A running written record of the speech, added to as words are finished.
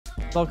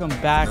Welcome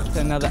back to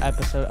another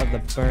episode of the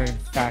Bird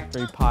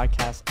Factory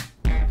Podcast.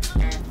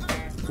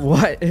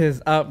 What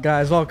is up,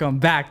 guys? Welcome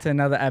back to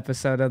another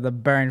episode of the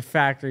Burn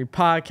Factory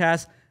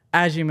Podcast.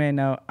 As you may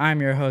know, I'm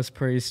your host,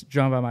 Priest,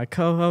 joined by my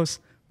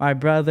co-host, my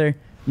brother,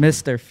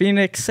 Mr.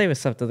 Phoenix. Say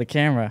what's up to the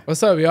camera.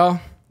 What's up, y'all?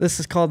 This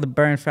is called the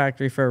Burn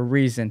Factory for a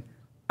reason.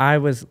 I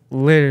was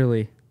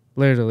literally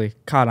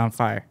caught on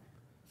fire.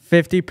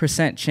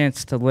 50%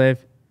 chance to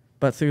live.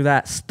 But through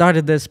that,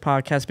 started this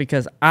podcast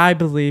because I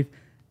believe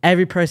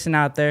every person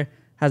out there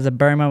has a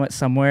burn moment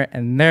somewhere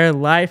in their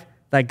life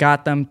that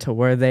got them to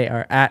where they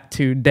are at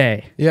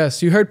today.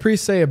 Yes, you heard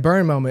Priest say a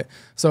burn moment.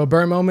 So a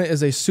burn moment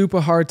is a super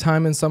hard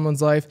time in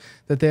someone's life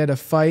that they had to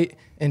fight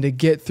and to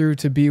get through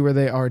to be where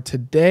they are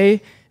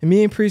today. And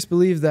me and Priest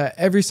believe that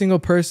every single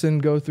person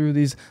go through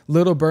these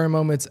little burn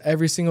moments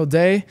every single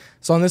day.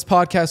 So on this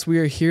podcast, we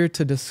are here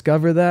to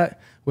discover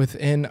that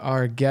within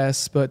our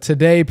guests. But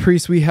today,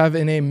 Priest, we have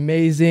an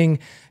amazing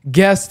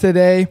guest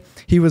today.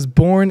 He was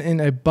born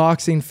in a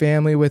boxing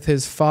family with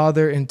his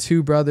father and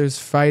two brothers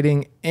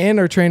fighting and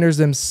are trainers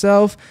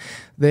themselves.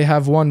 They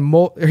have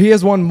he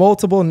has won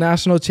multiple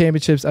national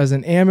championships as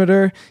an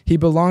amateur. He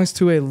belongs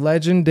to a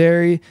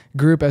legendary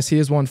group as he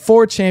has won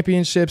 4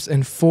 championships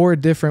in 4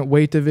 different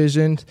weight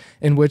divisions,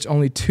 in which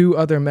only 2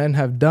 other men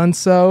have done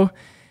so.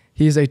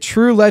 He is a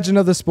true legend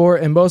of the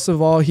sport, and most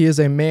of all, he is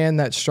a man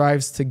that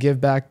strives to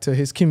give back to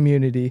his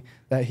community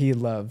that he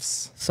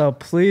loves. So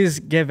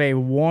please give a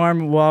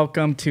warm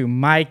welcome to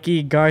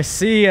Mikey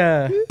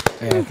Garcia.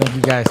 Yeah, thank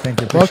you guys. Thank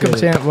you. Welcome,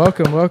 champ.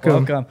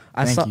 Welcome.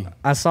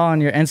 I saw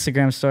on your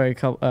Instagram story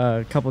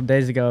a couple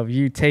days ago of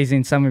you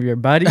tasing some of your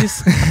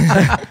buddies.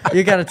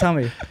 You got to tell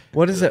me,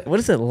 what is it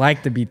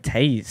like to be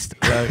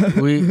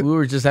tased? We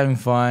were just having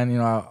fun. You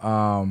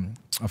know,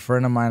 a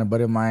friend of mine, a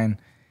buddy of mine,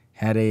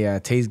 had a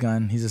tase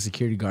gun. He's a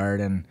security guard,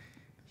 and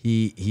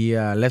he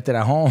left it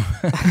at home.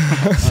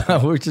 So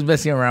we were just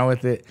messing around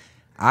with it.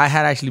 I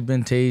had actually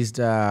been tased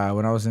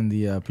when I was in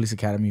the police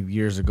academy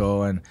years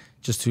ago, and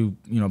just to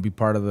be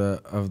part of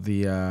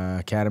the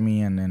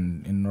academy,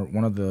 and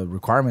one of the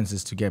requirements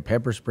is to get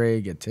pepper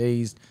spray, get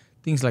tased,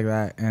 things like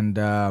that. And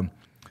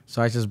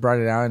so I just brought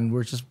it out, and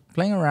we're just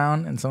playing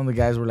around, and some of the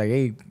guys were like,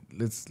 "Hey,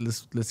 let's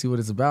see what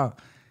it's about."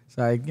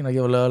 So I give a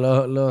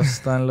little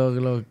stun,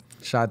 little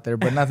shot there,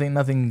 but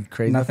nothing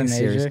crazy, nothing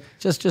serious,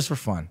 just for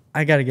fun.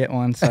 I gotta get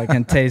one so I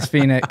can tase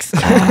Phoenix.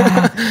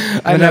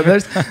 I know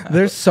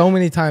there's so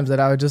many times that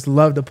I would just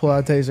love to pull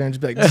out a taser and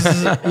just be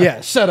like,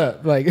 yeah, shut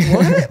up. Like,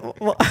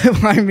 what?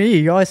 Why me?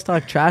 You always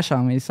talk trash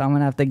on me, so I'm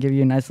gonna have to give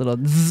you a nice little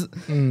zzz,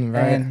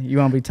 right? And you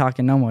won't be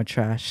talking no more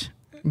trash.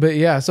 But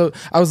yeah, so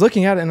I was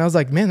looking at it and I was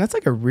like, man, that's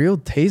like a real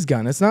tase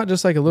gun. It's not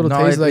just like a little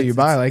taser that you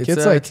buy. Like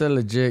it's a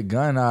legit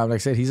gun. Like I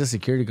said, he's a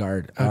security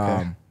guard.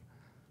 Okay.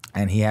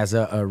 And he has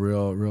a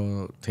real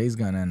tase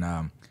gun,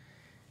 and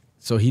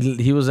so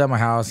he was at my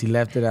house. He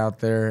left it out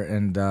there,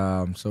 and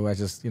so I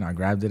just I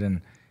grabbed it, and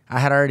I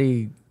had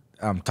already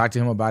talked to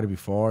him about it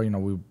before. We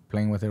were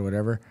playing with it or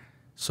whatever,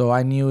 so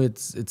I knew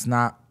it's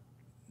not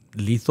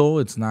lethal.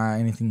 It's not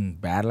anything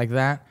bad like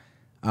that,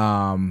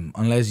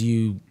 unless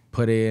you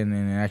put it in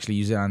and actually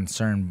use it on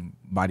certain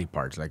body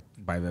parts, like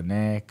by the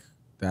neck.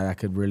 That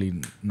could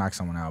really knock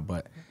someone out,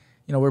 but.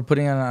 We're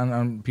putting it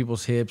on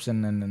people's hips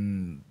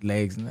and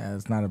legs.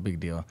 It's not a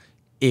big deal.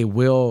 It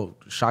will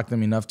shock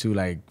them enough to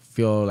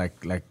feel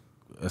like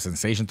a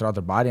sensation throughout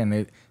their body, and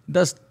it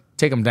does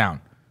take them down,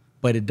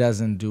 but it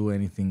doesn't do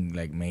anything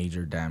like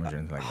major damage or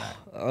anything like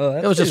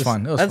that. It was just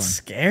fun. That's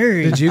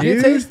scary. Did you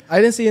get tased? I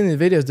didn't see any of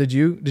the videos. Did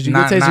you get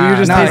tased? Nah, you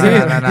just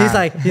tased?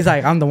 Nah. He's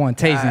like, I'm the one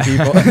tasing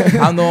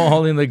people. I'm the one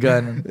holding the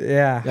gun.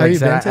 Yeah. Have you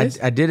been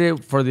tased? I did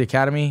it for the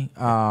academy,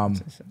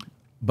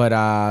 but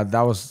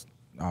that was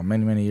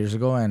many years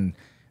ago, and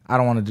I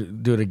don't want to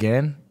do it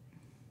again.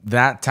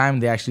 That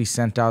time they actually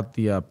sent out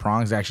the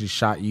prongs. They actually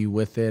shot you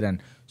with it,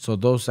 and so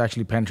those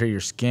actually penetrate your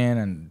skin,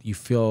 and you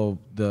feel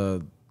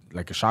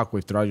like a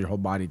shockwave throughout your whole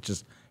body. It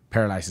just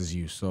paralyzes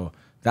you. So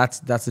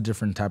that's a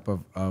different type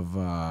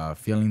of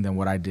feeling than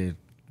what I did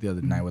the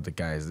other night with the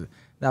guys.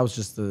 That was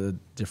just a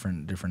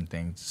different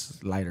thing,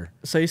 just lighter.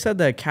 So you said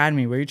the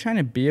academy. Were you trying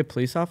to be a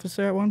police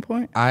officer at one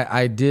point?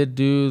 I did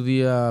do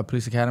the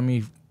police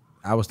academy.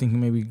 I was thinking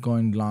maybe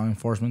going law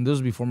enforcement. This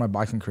was before my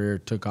boxing career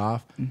took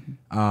off.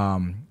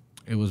 Mm-hmm.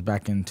 It was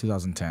back in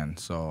 2010.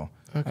 So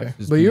okay,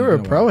 but you were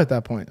a pro at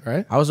that point,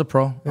 right? I was a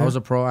pro.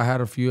 Yeah. I had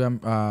a few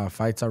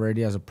fights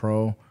already as a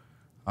pro.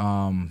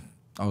 I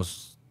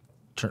was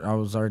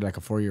already like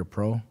a 4-year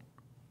pro.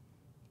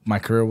 My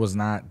career was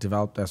not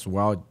developed as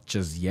well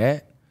just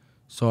yet.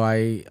 So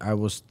I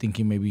was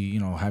thinking maybe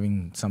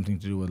having something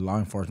to do with law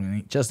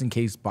enforcement, just in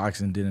case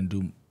boxing didn't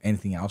do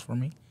anything else for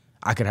me,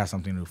 I could have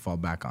something to fall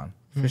back on.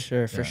 For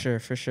sure.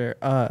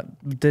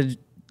 Did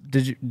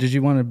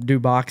you want to do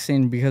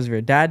boxing because your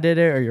dad did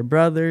it or your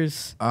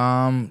brothers?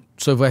 So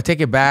if I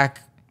take it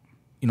back,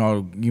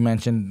 you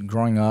mentioned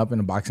growing up in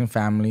a boxing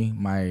family.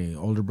 My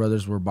older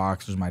brothers were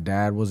boxers. My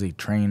dad was a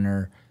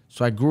trainer.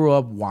 So I grew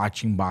up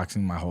watching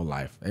boxing my whole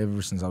life,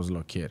 ever since I was a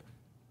little kid.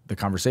 The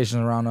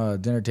conversations around a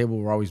dinner table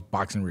were always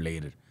boxing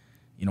related.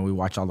 You know, we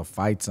watch all the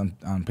fights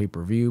on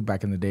pay-per-view.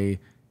 Back in the day,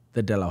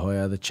 the De La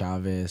Hoya, the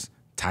Chavez,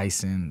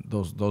 Tyson,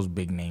 those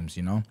big names,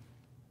 you know.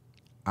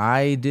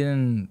 I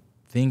didn't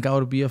think I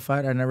would be a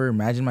fighter. I never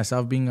imagined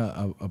myself being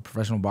a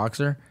professional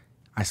boxer.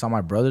 I saw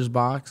my brothers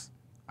box.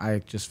 I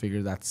just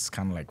figured that's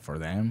kind of like for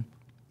them.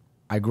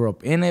 I grew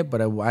up in it,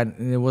 but it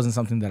wasn't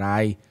something that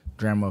I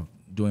dreamt of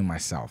doing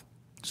myself.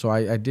 So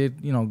I did,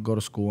 you know, go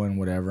to school and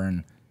whatever,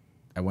 and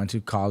I went to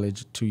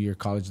college, 2-year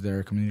college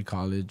there, community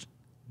college.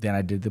 Then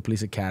I did the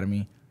police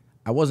academy.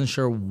 I wasn't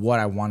sure what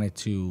I wanted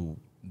to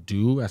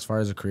do as far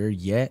as a career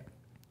yet,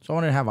 so I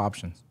wanted to have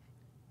options.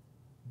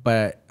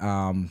 But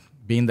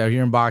being there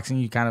here in boxing,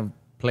 you kind of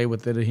play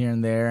with it here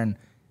and there. And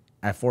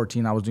at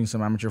 14, I was doing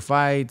some amateur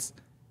fights.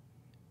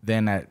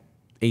 Then at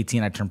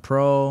 18, I turned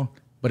pro.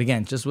 But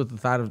again, just with the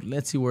thought of,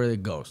 let's see where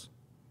it goes.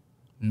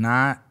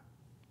 Not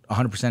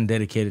 100%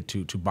 dedicated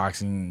to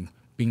boxing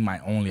being my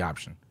only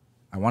option.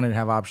 I wanted to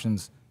have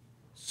options.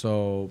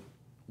 So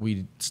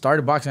we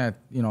started boxing at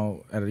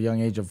a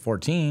young age of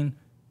 14,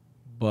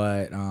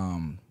 but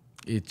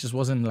it just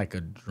wasn't like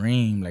a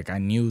dream. Like I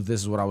knew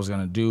this is what I was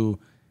gonna do,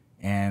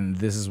 and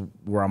this is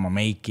where I'm gonna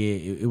make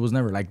it. It was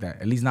never like that,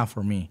 at least not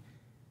for me.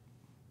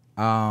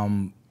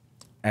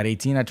 At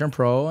 18, I turned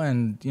pro,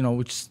 and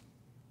we just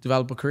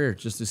developed a career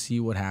just to see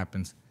what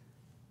happens.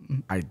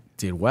 I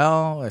did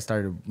well. I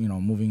started,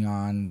 moving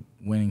on,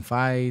 winning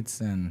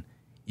fights, and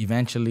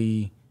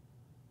eventually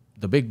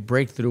the big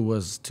breakthrough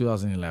was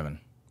 2011.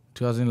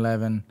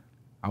 2011,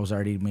 I was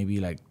already maybe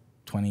like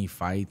 20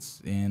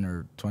 fights in,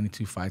 or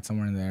 22 fights,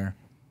 somewhere in there.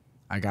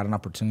 I got an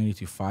opportunity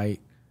to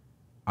fight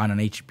on an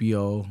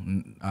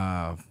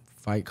HBO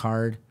fight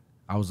card.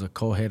 I was a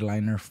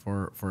co-headliner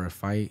for a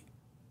fight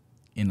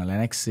in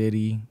Atlantic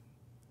City.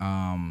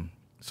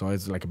 So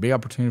it's like a big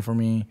opportunity for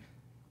me.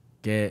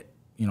 Get,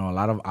 a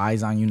lot of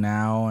eyes on you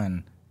now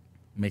and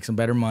make some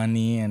better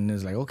money. And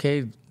it's like,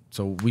 okay.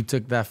 So we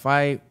took that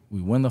fight.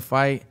 We win the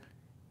fight.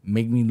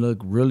 Make me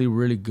look really,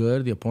 really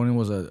good. The opponent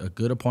was a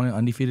good opponent,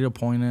 undefeated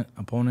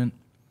opponent.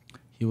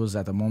 He was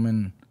at the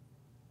moment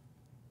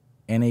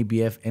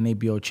NABF,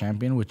 NABO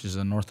champion, which is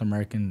a North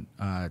American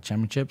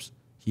championships.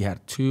 He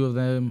had 2 of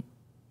them,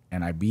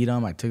 and I beat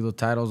him. I took the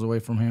titles away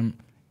from him,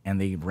 and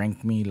they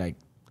ranked me like,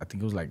 I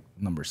think it was like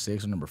number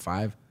 6 or number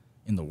 5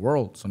 in the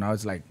world. So now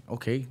it's like,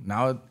 okay,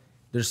 now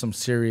there's some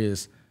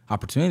serious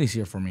opportunities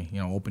here for me,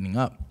 opening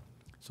up.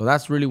 So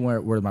that's really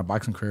where my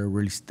boxing career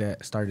really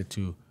started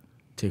to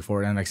take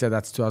forward. And like I said,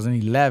 that's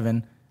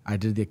 2011. I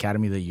did the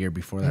academy the year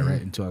before that,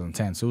 right, in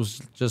 2010. So it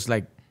was just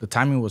like the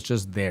timing was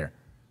just there.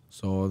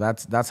 So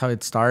that's how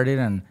it started.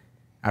 And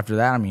after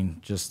that, I mean,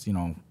 just,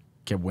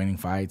 kept winning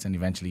fights, and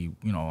eventually,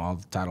 all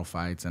the title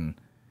fights and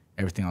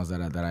everything else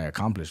that I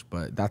accomplished.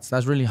 But that's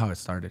really how it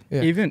started.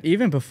 Yeah.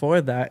 Even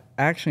before that,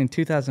 actually in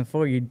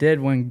 2004, you did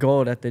win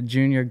gold at the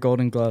Junior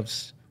Golden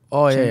Gloves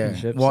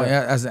Championship. Well,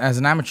 yeah, as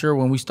an amateur,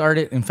 when we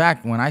started, in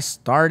fact, when I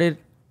started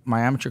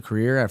my amateur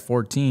career at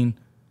 14,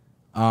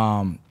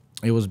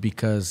 it was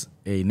because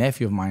a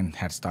nephew of mine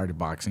had started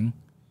boxing.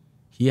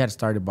 He had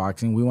started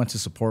boxing. We went to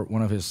support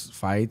one of his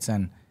fights,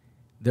 and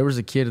there was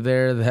a kid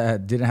there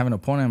that didn't have an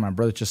opponent, and my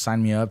brother just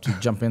signed me up to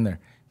jump in there.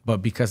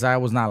 But because I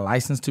was not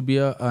licensed to be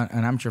an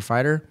amateur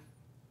fighter,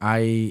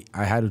 I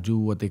had to do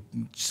what they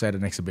said,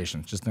 an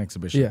exhibition, just an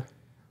exhibition. Yeah.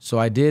 So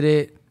I did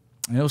it,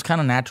 and it was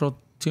kind of natural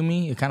to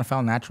me. It kind of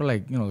felt natural,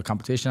 like, the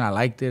competition. I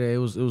liked it. It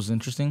was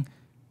interesting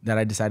that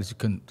I decided to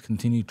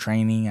continue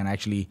training and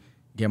actually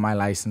get my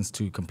license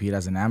to compete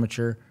as an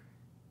amateur.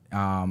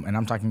 And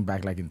I'm talking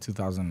back like in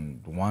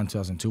 2001,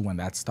 2002 when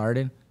that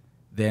started.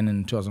 Then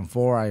in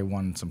 2004, I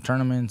won some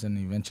tournaments and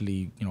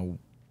eventually,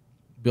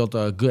 built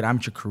a good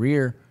amateur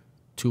career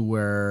to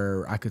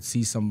where I could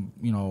see some,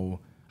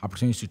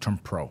 opportunities to turn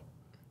pro.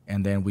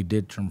 And then we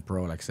did turn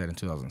pro, like I said, in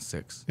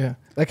 2006. Yeah,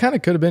 that kind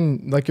of could have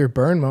been like your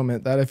burn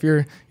moment. That if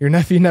your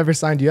nephew never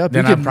signed you up,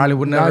 then you I probably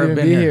would never have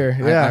been here.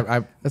 Yeah,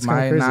 I that's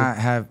might crazy. not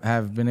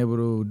have been able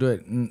to do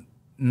it.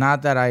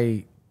 Not that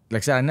like I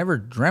said, I never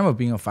dreamt of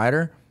being a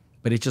fighter,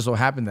 but it just so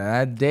happened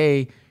that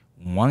day,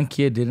 one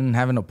kid didn't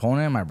have an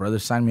opponent. My brother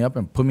signed me up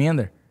and put me in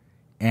there.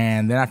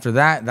 And then after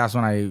that, that's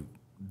when I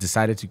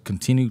decided to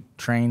continue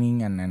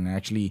training and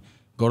actually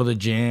go to the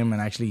gym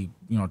and actually,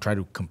 try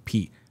to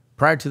compete.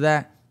 Prior to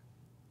that,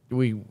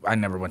 I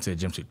never went to the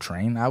gym to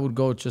train. I would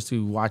go just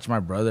to watch my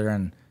brother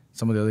and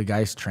some of the other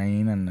guys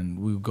train, and then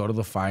we would go to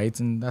the fights,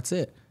 and that's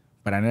it.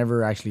 But I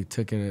never actually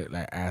took it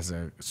like as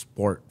a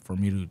sport for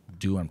me to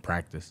do and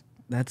practice.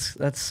 That's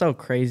so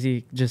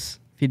crazy. Just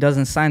if he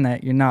doesn't sign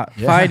that, you're not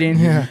fighting.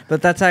 Yeah.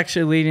 But that's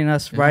actually leading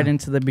us right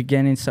into the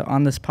beginning. So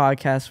on this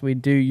podcast, we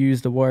do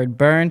use the word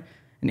burn,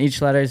 and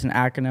each letter is an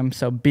acronym.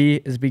 So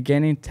B is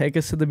beginning. Take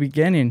us to the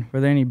beginning. Were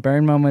there any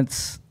burn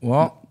moments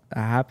that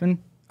happened?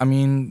 I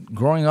mean,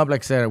 growing up,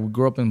 like I said, we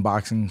grew up in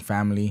boxing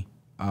family.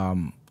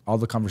 All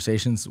the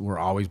conversations were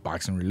always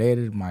boxing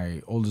related.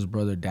 My oldest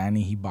brother,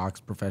 Danny, he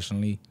boxed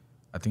professionally.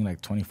 I think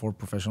like 24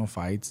 professional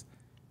fights.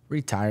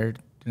 Retired.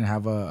 Didn't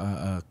have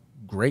a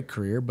great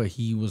career, but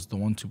he was the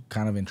one to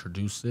kind of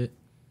introduce it.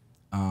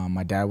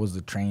 My dad was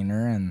the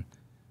trainer, and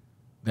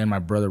Then my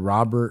brother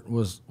Robert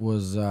was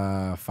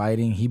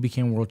fighting. He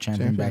became world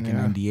champion back in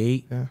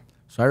 '98. Yeah.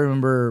 So I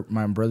remember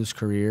my brother's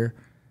career.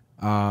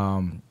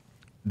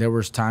 There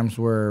was times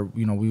where,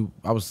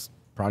 I was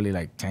probably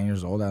like 10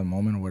 years old at the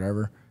moment or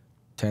whatever,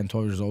 10,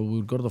 12 years old. We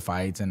would go to the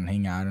fights and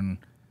hang out, and,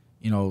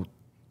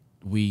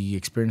 we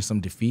experienced some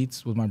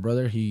defeats with my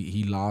brother.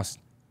 He lost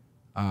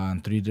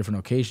on 3 different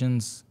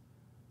occasions.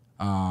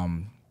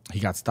 He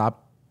got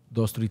stopped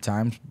those 3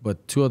 times,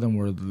 but 2 of them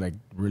were like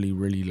really,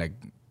 really like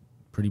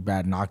pretty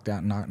bad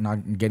getting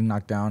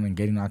knocked down and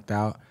getting knocked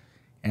out.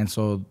 And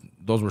so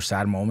those were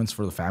sad moments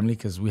for the family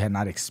because we had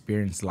not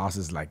experienced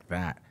losses like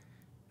that.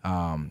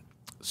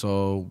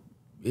 So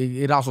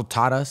it also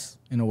taught us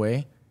in a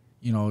way,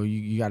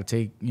 you got to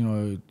take,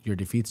 your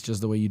defeats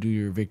just the way you do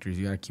your victories.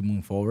 You got to keep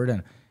moving forward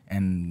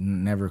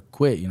and never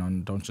quit,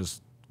 don't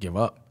just give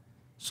up.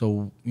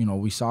 So,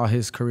 we saw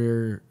his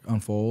career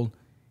unfold.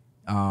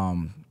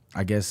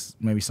 I guess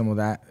maybe some of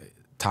that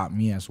taught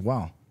me as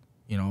well.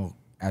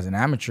 As an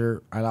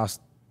amateur, I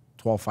lost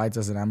 12 fights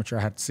as an amateur.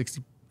 I had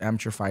 60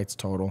 amateur fights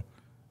total,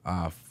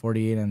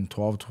 48 and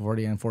 12,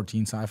 48 and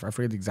 14. So I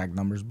forget the exact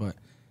numbers, but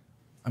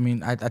I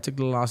mean, I took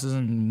the losses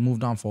and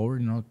moved on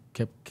forward.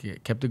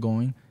 Kept it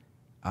going.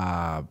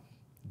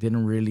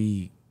 Didn't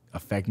really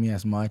affect me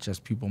as much as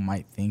people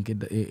might think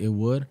it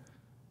would.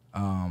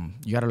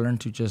 You got to learn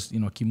to just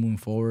keep moving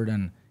forward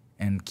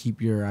and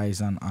keep your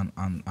eyes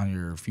on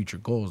your future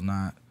goals,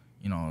 not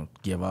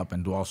give up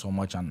and dwell so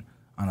much on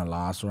a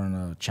loss or on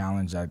a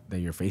challenge that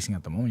you're facing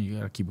at the moment. You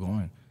got to keep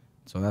going.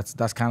 So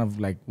that's kind of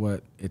like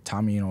what it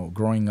taught me,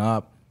 growing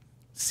up,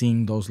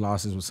 seeing those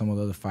losses with some of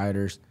the other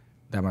fighters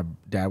that my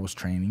dad was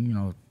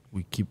training.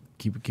 We keep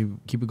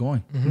it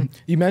going. Mm-hmm.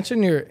 You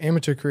mentioned your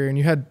amateur career, and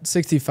you had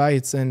 60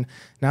 fights, and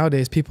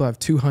nowadays people have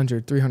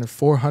 200, 300,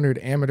 400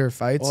 amateur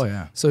fights. Oh,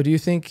 yeah. So do you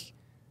think,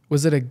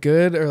 was it a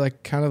good or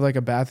like kind of like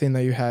a bad thing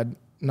that you had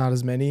not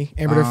as many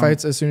amateur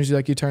fights as soon as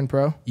you turned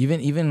pro?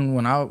 Even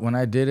when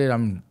I did it,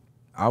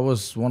 I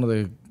was one of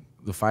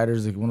the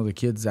fighters, one of the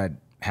kids that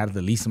had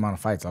the least amount of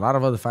fights. A lot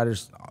of other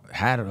fighters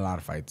had a lot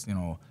of fights,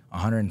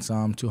 100 and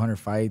some, 200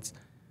 fights.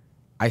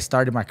 I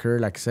started my career,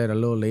 like I said, a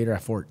little later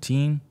at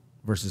 14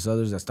 versus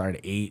others that started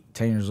 8,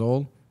 10 years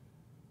old.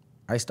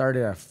 I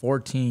started at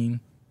 14,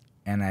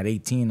 and at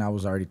 18, I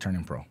was already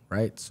turning pro,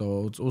 right?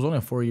 So it was only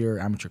a 4-year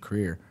amateur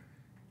career.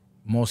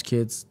 Most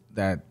kids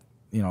that,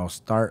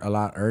 start a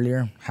lot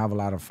earlier have a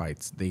lot of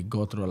fights. They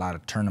go through a lot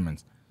of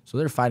tournaments. So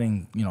they're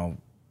fighting, a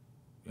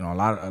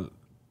lot of,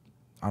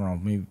 I don't know,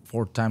 maybe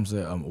 4 times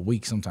a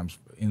week sometimes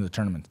in the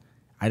tournament.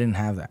 I didn't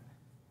have that.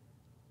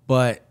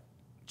 But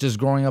just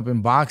growing up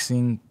in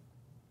boxing,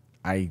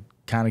 I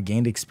kind of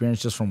gained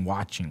experience just from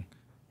watching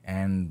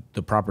and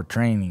the proper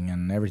training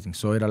and everything.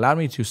 So it allowed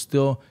me to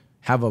still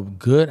have a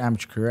good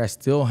amateur career. I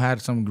still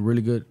had some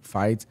really good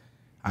fights.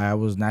 I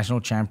was national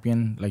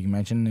champion, like you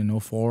mentioned, in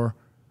 2004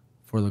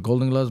 for the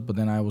Golden Gloves, but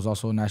then I was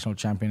also national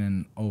champion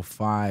in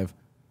 2005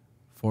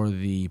 for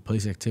the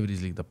Police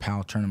Activities League, the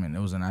PAL tournament. It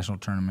was a national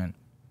tournament.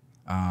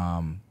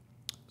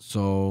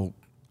 So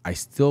I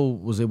still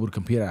was able to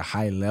compete at a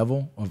high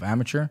level of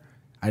amateur.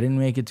 I didn't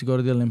make it to go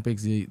to the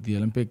Olympics. The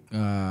Olympic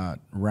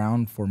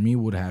round for me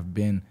would have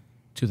been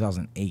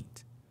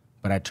 2008,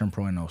 but I turned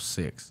pro in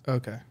 2006.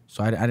 Okay.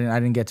 So I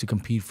didn't get to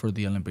compete for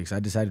the Olympics. I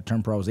decided to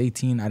turn pro. I was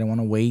 18. I didn't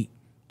want to wait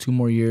 2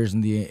 more years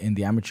in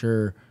the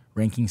amateur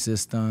ranking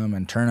system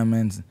and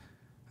tournaments.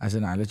 I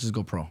said, nah, let's just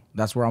go pro.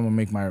 That's where I'm gonna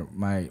make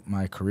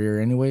my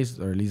career anyways,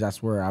 or at least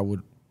that's where I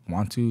would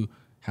want to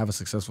have a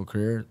successful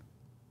career.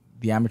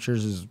 The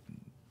amateurs is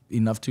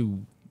enough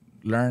to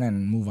learn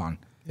and move on.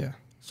 Yeah.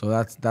 So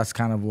that's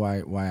kind of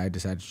why I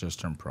decided to just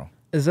turn pro.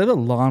 Is it a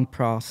long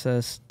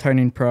process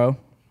turning pro?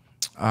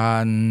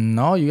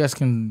 No, you guys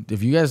can.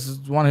 If you guys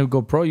want to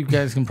go pro, you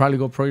guys can probably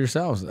go pro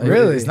yourselves.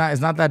 Really? It's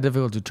not that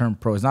difficult to turn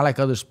pro. It's not like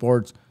other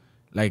sports,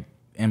 like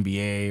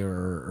NBA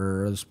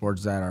or other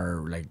sports that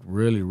are like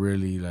really,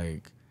 really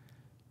like.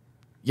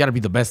 You got to be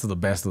the best of the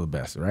best of the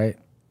best, right?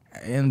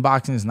 In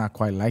boxing, it's not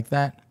quite like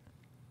that.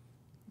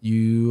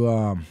 You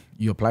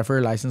apply for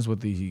your license with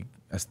the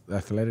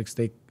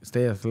state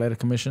athletic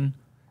commission.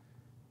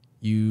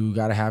 You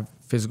got to have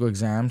physical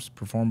exams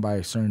performed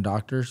by certain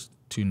doctors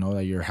to know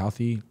that you're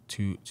healthy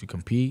to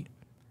compete,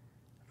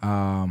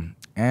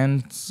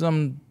 and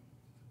some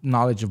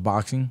knowledge of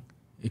boxing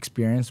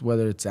experience,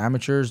 whether it's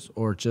amateurs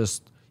or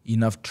just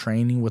enough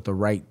training with the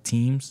right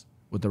teams,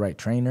 with the right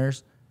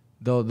trainers.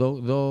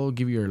 They'll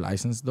give you your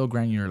license. They'll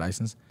grant you your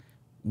license.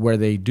 Where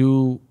they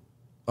do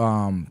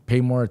pay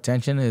more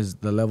attention is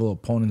the level of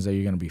opponents that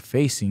you're going to be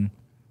facing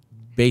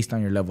based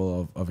on your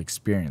level of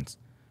experience.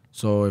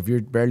 So if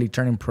you're barely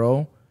turning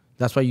pro,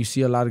 that's why you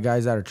see a lot of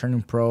guys that are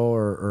turning pro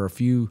or a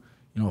few,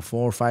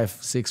 4, 5,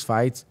 6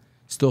 fights,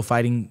 still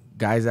fighting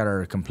guys that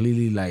are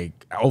completely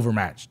like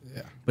overmatched.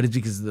 Yeah. But it's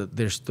because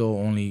there's still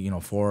only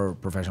 4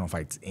 professional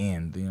fights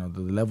in. The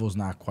level's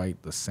not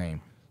quite the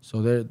same.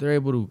 So they're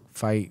able to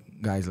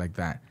fight guys like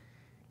that.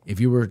 If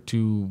you were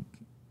to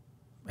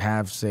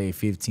have, say,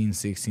 15,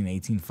 16,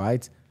 18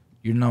 fights,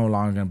 you're no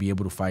longer going to be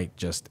able to fight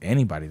just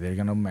anybody. They're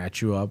going to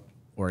match you up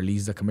or at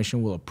least the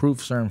commission will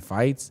approve certain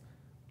fights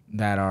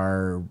that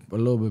are a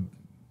little bit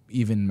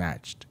even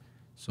matched.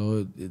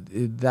 So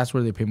that's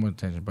where they pay more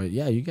attention. But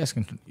yeah, you guys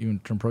can even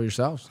turn pro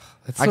yourselves.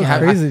 That's so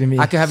crazy to me.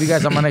 I can have you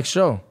guys on my next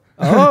show.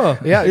 Oh,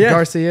 yeah.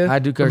 Garcia. I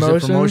do Garcia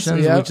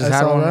Promotions. Yep, We just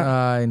had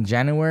one in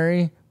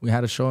January. We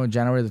had a show in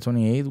January the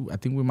 28th. I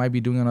think we might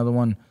be doing another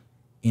one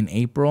in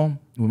April.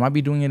 We might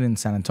be doing it in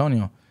San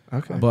Antonio.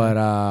 Okay.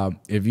 But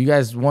if you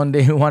guys one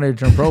day wanted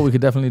to turn pro, we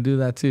could definitely do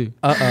that too.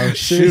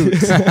 Shoot.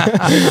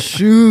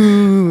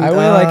 Shoot.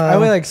 I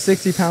weigh like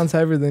 60 pounds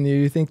heavier than you.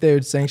 You think they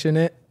would sanction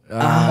it?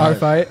 Our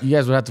fight? You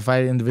guys would have to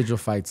fight individual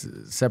fights,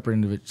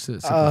 separate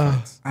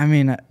fights. I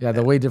mean, Yeah,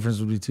 the weight difference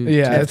would be too.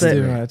 Yeah, if it's they,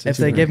 too much. if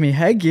they give me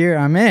headgear,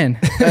 I'm in.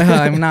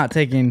 I'm not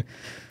taking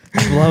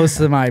blows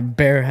to my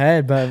bare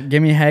head, but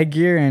give me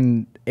headgear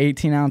and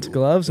 18-ounce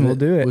gloves, and we'll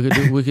do it.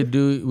 We could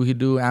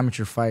do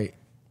amateur fight.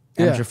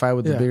 Amateur fight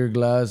with the bigger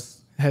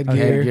gloves,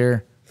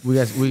 Headgear. We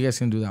guys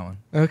can do that one.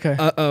 Okay.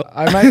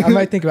 I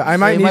might think about it. I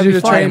might need you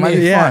to train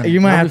me. Yeah,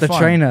 you might have to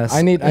train us.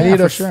 I need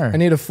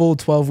a full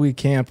 12-week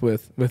camp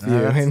with you.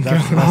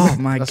 Oh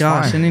my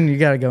gosh. Fine. And then you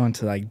got to go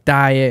into like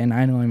diet, and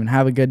I don't even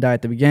have a good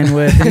diet to begin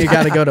with. And you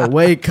got to go to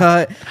weight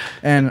cut,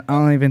 and I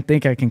don't even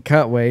think I can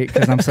cut weight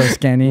because I'm so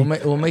skinny.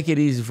 We'll make it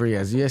easy for you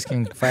guys. You guys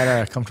can fight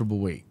at a comfortable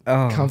weight.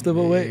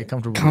 Comfortable weight? Yeah,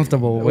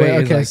 Comfortable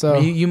weight. Okay, Like, so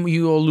you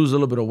will lose a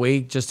little bit of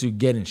weight just to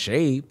get in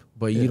shape,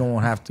 but you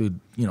don't have to,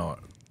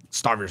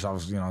 starve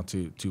yourselves,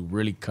 to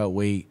really cut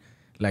weight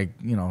like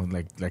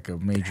a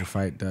major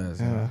fight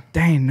does.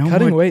 Dang,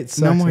 Cutting weight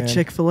sucks, no more man.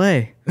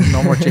 Chick-fil-A.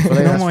 No more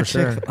Chick-fil-A, that's more for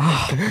sure.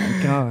 Oh my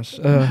gosh.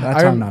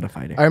 That's why I'm not a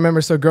fighter. I remember,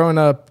 so growing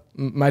up,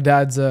 my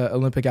dad's an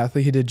Olympic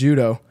athlete. He did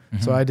judo.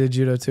 So I did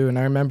judo too. And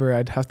I remember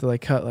I'd have to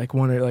like cut like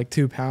 1 or like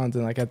 2 pounds.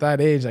 And like at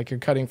that age, like you're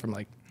cutting from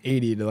like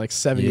 80 to like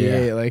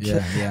 78. I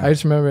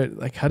just remember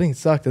like cutting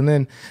sucked. And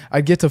then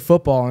I'd get to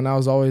football, and I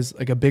was always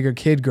like a bigger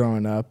kid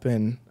growing up.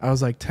 And I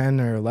was like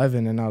 10 or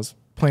 11, and I was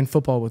playing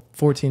football with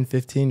 14,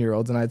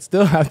 15-year-olds, and I'd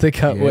still have to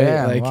cut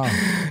weight.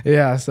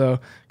 Wow. So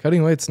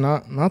cutting weight's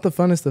not the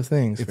funnest of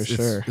things, for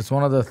sure. It's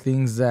one of the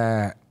things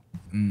that,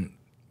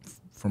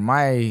 from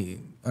my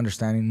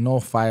understanding,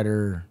 no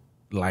fighter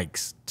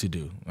likes to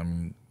do. I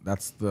mean,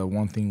 that's the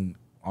one thing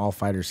all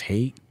fighters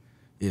hate,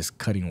 is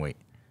cutting weight.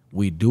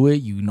 We do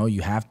it,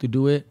 you have to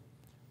do it.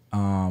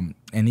 And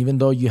even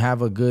though you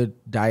have a good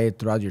diet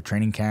throughout your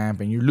training camp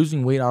and you're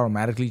losing weight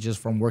automatically just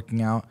from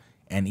working out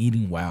and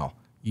eating well,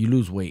 you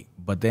lose weight.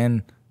 But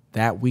then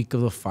that week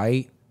of the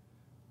fight,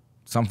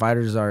 some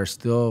fighters are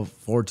still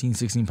 14,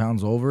 16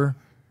 pounds over.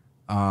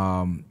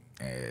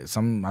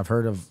 Some I've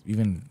heard of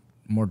even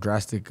more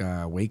drastic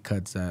weight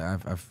cuts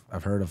that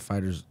I've heard of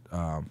fighters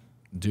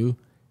do.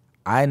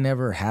 I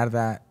never had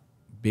that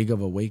big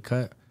of a weight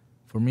cut.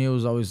 For me, it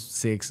was always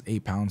 6,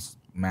 8 pounds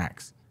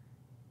max.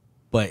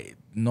 But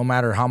no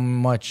matter how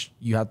much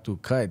you have to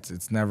cut,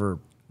 it's never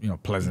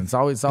pleasant. It's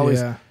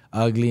always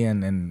ugly,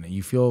 and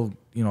you feel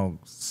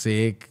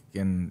sick,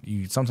 and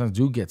you sometimes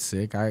do get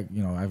sick.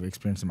 I've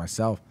experienced it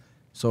myself.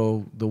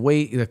 So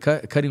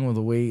cutting with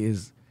the weight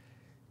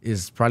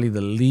is probably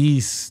the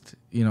least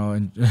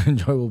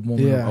enjoyable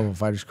moment of a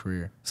fighter's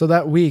career. So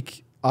that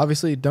week,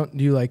 obviously, don't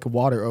do like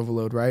water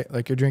overload, right?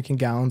 Like you're drinking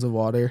gallons of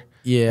water.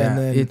 Yeah, and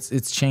then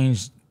it's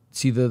changed.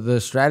 See, the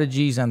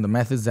strategies and the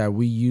methods that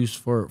we use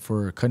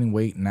for cutting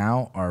weight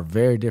now are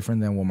very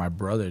different than what my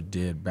brother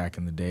did back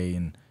in the day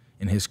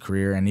in his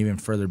career, and even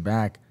further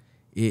back.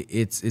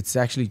 It's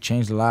actually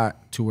changed a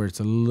lot to where it's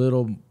a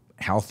little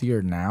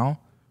healthier now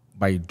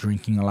by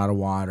drinking a lot of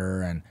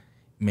water and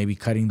maybe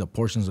cutting the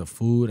portions of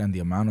food and the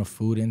amount of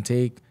food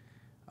intake,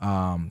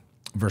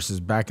 versus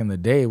back in the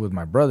day with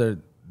my brother.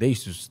 They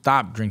used to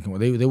stop drinking.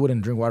 They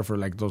wouldn't drink water for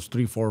like those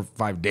 3, 4,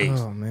 5 days.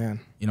 Oh man!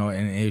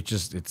 And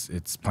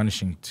it's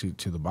punishing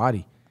to the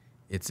body.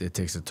 It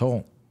takes a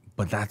toll.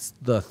 But that's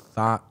the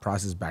thought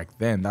process back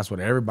then. That's what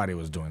everybody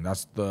was doing.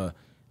 That's the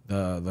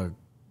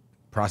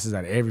process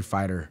that every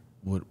fighter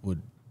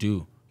would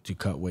do to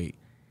cut weight.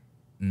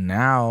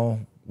 Now,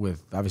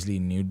 with obviously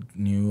new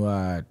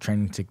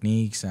training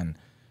techniques and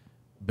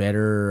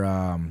better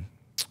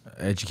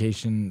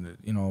education,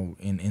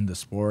 in the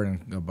sport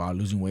and about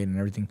losing weight and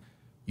everything,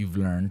 you've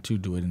learned to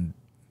do it in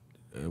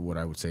what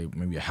I would say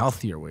maybe a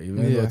healthier way.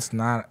 Even though it's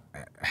not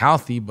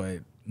healthy, but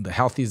the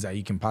healthiest that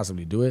you can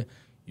possibly do it.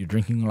 You're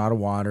drinking a lot of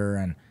water,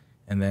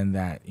 and then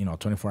that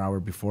 24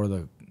 hours before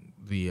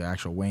the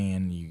actual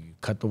weigh-in, you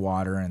cut the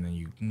water and then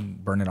you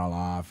burn it all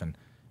off. And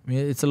I mean,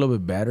 it's a little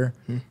bit better,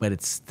 but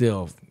it's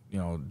still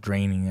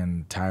draining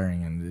and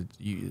tiring,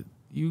 and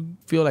you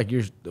feel like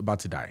you're about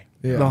to die.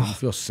 Yeah, you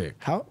feel sick.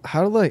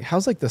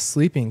 How's like the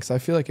sleeping? Because I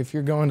feel like if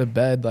you're going to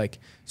bed like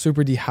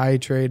super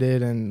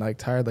dehydrated and like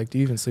tired, like do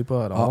you even sleep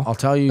well at all? I'll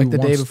tell you like the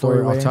one day before.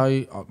 Story. I'll tell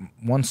you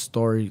one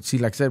story. See,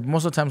 like I said,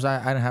 most of the times I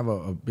didn't have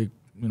a big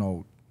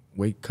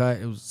weight cut.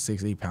 It was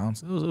 6, 8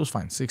 pounds. It was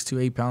fine. 6 to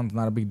 8 pounds,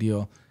 not a big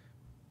deal.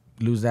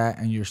 Lose that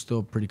and you're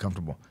still pretty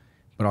comfortable.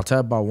 But I'll tell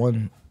you about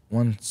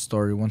one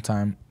story. One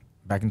time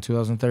back in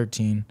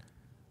 2013,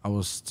 I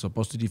was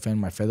supposed to defend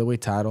my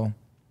featherweight title.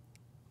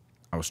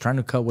 I was trying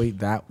to cut weight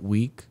that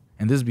week,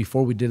 And this is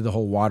before we did the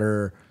whole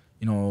water,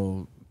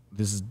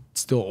 this is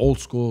still old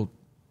school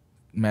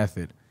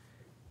method.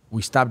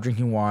 We stopped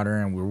drinking water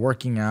and we were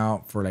working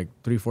out for like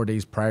 3-4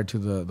 days prior to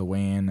the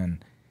weigh-in,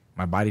 and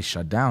my body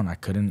shut down. I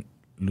couldn't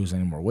lose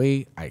any more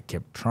weight. I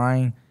kept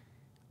trying.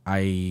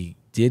 I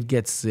did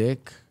get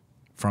sick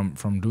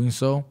from doing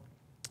so,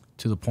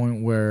 to the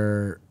point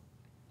where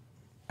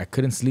I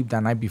couldn't sleep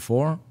that night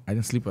before. I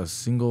didn't sleep a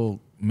single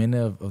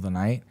minute of the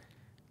night.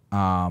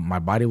 My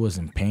body was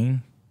in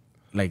pain,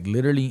 like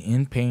literally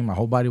in pain. My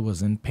whole body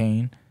was in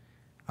pain.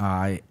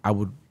 I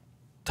would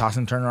toss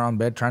and turn around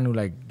bed trying to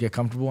like get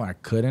comfortable, and I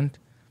couldn't.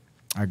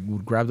 I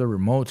would grab the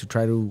remote to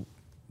try to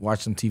watch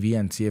some TV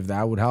and see if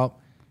that would help.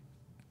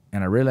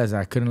 And I realized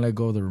that I couldn't let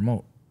go of the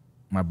remote.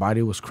 My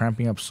body was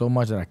cramping up so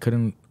much that I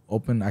couldn't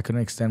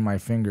extend my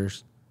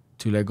fingers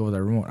to let go of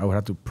the remote. I would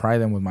have to pry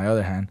them with my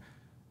other hand.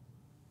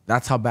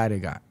 That's how bad it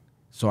got.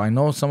 So I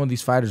know some of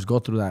these fighters go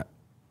through that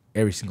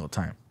every single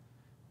time.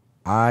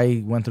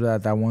 I went through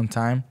that one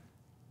time,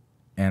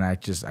 and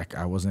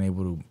I wasn't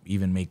able to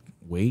even make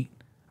weight.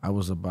 I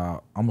was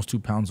about almost 2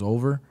 pounds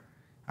over.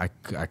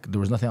 There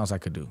was nothing else I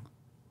could do.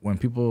 When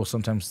people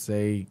sometimes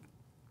say,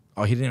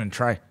 "Oh, he didn't even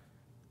try,"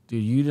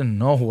 dude, you didn't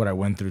know what I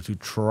went through to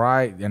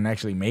try and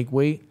actually make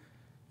weight.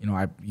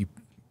 You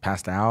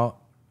passed out.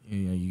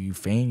 You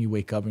faint. You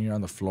wake up and you're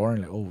on the floor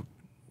and like, oh,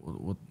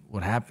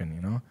 what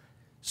happened?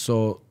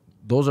 So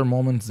those are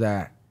moments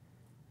that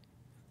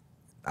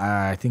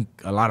I think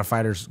a lot of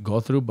fighters go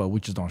through, but we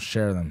just don't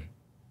share them,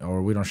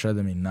 or we don't share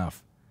them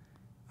enough.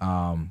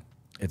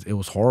 It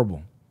was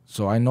horrible.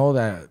 So I know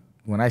that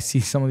when I see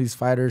some of these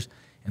fighters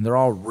and they're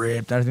all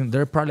ripped, everything,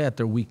 they're probably at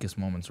their weakest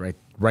moments,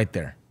 right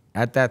there.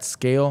 At that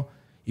scale,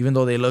 even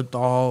though they looked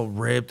all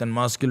ripped and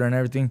muscular and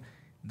everything,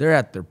 they're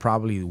at their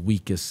probably the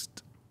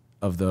weakest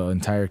of the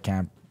entire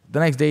camp. The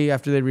next day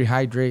after they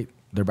rehydrate,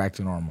 they're back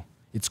to normal.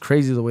 It's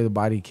crazy the way the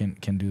body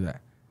can do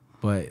that.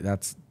 But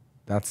that's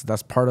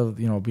part of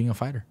being a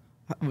fighter.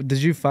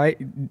 Did you fight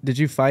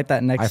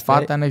that next day? I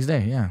fought that next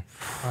day, yeah.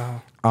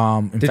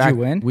 Wow. In fact,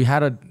 you win?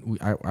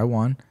 I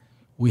won.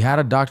 We had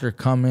a doctor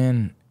come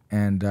in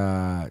and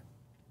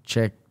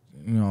check,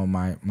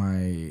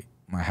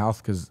 my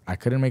health, because I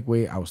couldn't make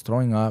weight. I was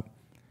throwing up.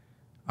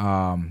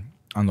 On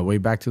the way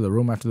back to the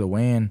room after the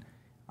weigh-in,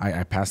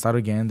 I passed out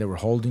again. They were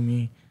holding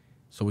me.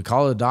 So we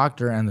called the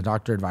doctor, and the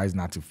doctor advised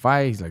not to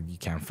fight. He's like, you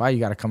can't fight. You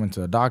got to come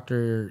into the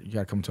doctor. You got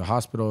to come to a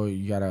hospital.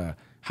 You got to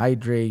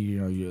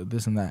hydrate,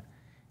 this and that.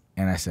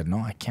 And I said, no,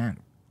 I can't.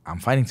 I'm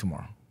fighting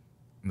tomorrow.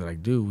 And they're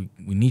like, dude,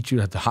 we need you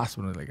at the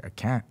hospital. They're like, I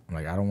can't. I'm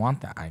like, I don't want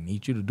that. I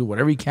need you to do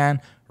whatever you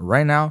can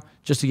right now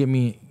just to get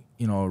me,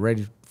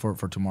 ready for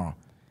tomorrow.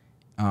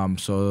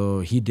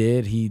 So he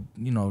did. He,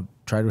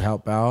 tried to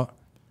help out.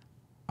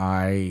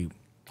 I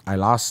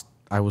was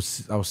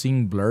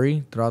seeing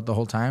blurry throughout the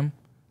whole time.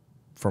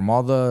 From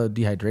all the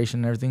dehydration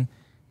and everything,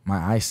 my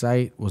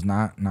eyesight was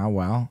not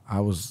well.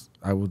 I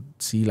would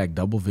see like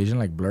double vision,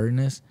 like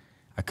blurriness.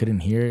 I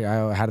couldn't hear.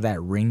 I had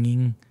that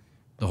ringing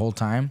the whole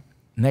time.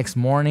 Next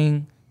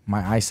morning,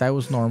 my eyesight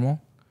was normal,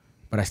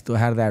 but I still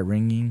had that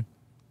ringing.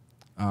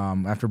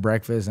 After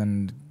breakfast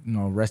and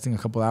resting a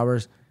couple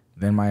hours,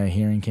 then my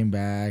hearing came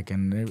back,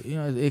 and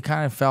it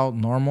kind of felt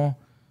normal.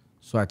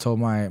 So I told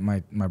my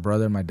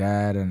brother, my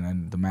dad,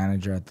 and the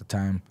manager at the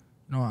time,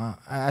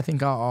 I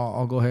think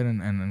I'll go ahead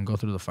and go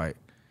through the fight.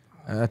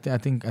 I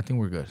think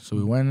we're good. So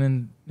we went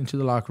into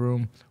the locker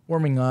room,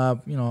 warming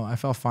up. I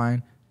felt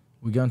fine.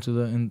 We got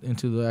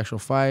into the actual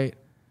fight.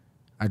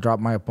 I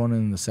dropped my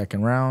opponent in the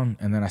second round,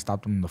 and then I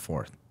stopped him in the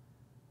fourth.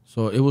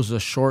 So it was a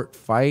short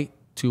fight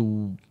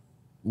to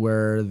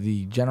where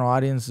the general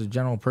audience, the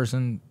general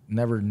person,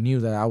 never knew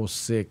that I was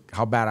sick,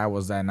 how bad I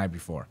was that night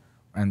before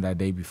and that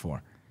day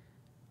before.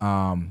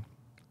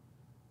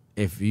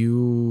 If you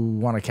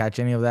want to catch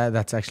any of that,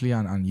 that's actually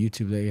on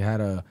YouTube. They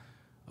had a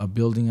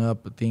building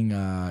up thing.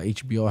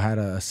 HBO had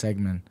a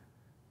segment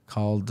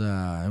called,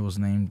 it was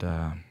named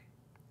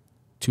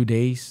 2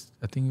 Days.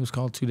 I think it was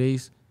called 2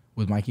 Days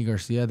with Mikey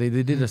Garcia. They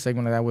did a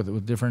segment like that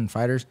with different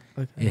fighters.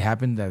 Okay. It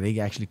happened that they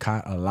actually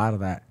caught a lot of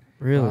that.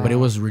 Really? But it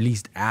was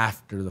released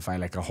after the fight,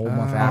 like a whole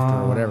month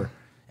after or whatever.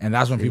 And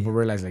that's when people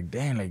realized, like,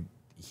 dang, like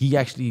he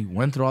actually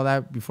went through all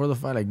that before the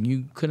fight. Like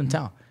you couldn't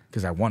tell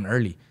because I won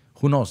early.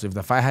 Who knows? If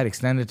the fight had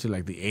extended to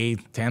like the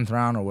 8th, 10th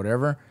round or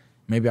whatever,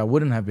 maybe I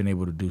wouldn't have been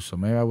able to do so.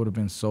 Maybe I would have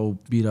been so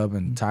beat up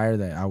and tired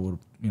that I would,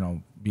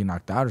 be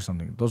knocked out or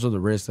something. Those are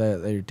the risks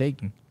that you're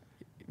taking.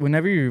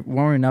 Whenever you're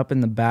warming up in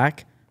the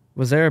back,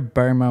 was there a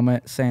burn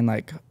moment saying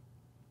like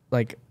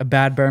a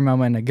bad burn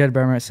moment and a good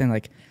burn moment saying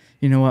like,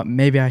 you know what,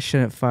 maybe I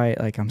shouldn't fight,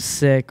 like I'm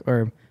sick,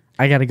 or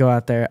I got to go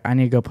out there, I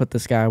need to go put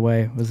this guy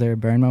away? Was there a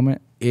burn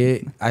moment?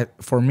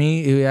 For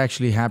me, it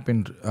actually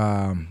happened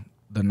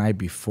the night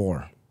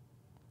before.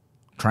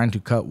 Trying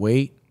to cut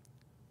weight,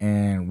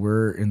 and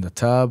we're in the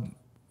tub,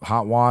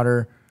 hot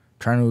water,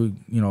 trying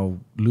to,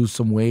 lose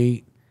some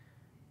weight.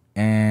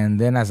 And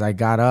then as I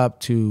got up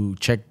to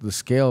check the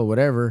scale or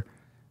whatever,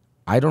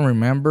 I don't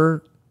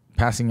remember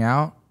passing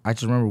out. I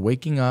just remember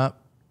waking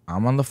up.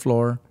 I'm on the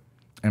floor.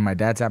 and my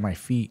dad's at my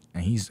feet,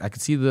 and I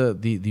could see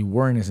the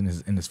worriness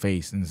in his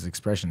face, in his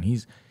expression.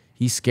 He's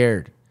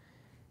scared,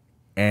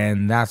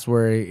 and that's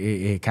where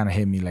it kind of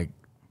hit me. Like,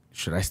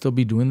 should I still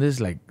be doing this?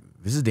 Like,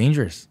 this is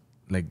dangerous.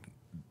 Like,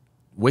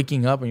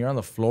 waking up and you're on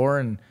the floor,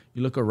 and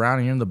you look around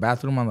and you're in the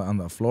bathroom on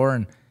the floor,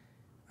 and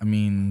I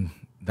mean,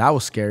 that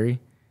was scary.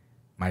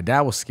 My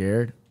dad was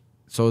scared,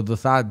 so the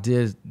thought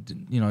did,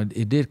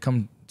 it did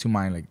come to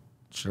mind. Like,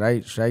 should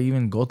I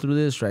even go through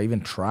this? Should I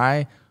even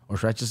try, or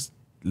should I just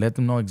let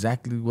them know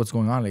exactly what's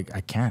going on? Like,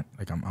 I can't.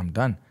 Like, I'm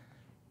done.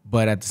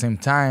 But at the same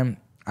time,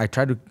 I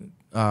tried to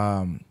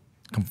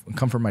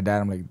comfort my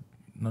dad. I'm like,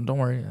 no, don't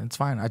worry, it's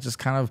fine. I just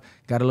kind of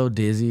got a little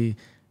dizzy.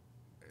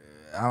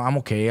 I'm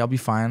okay. I'll be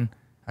fine.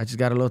 I just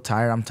got a little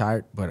tired. I'm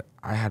tired, but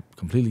I had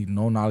completely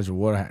no knowledge of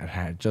what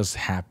had just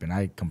happened.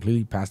 I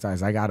completely passed out.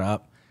 As I got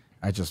up,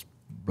 I just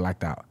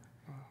blacked out.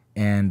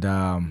 And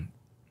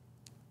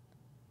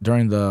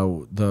during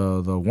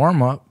the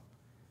warm up,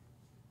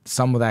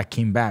 some of that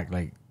came back.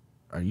 Like,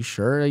 are you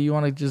sure that you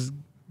want to just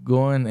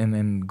go in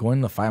and go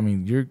in the fight? I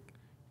mean, you're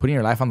putting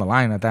your life on the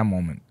line at that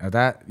moment. At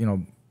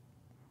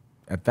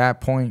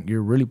that point,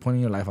 you're really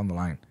putting your life on the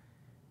line.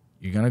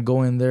 You're gonna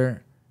go in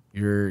there.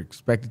 You're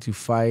expected to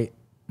fight.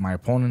 My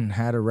opponent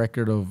had a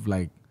record of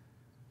like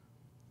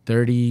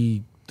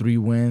 33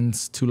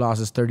 wins, 2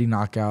 losses, 30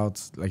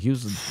 knockouts. Like, he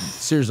was a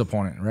serious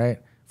opponent, right?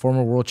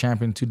 Former world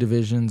champion, 2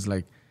 divisions.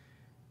 Like,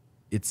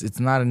 it's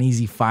not an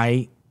easy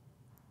fight,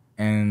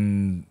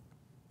 and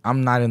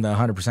I'm not in the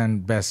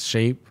 100% best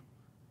shape,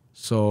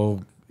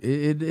 so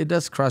it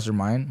does cross your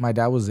mind. My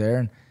dad was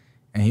there,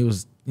 and he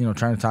was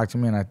trying to talk to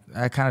me, and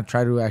I kind of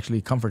try to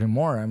actually comfort him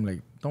more. I'm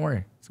like, don't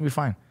worry, it's gonna be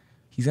fine.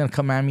 He's gonna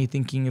come at me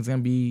thinking it's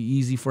gonna be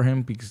easy for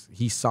him because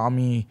he saw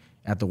me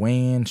at the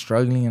weigh-in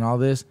struggling and all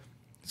this.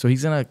 So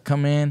he's gonna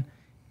come in,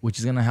 which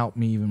is gonna help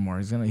me even more.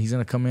 He's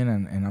gonna come in,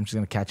 and I'm just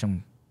gonna catch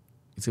him.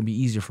 It's gonna be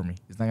easier for me.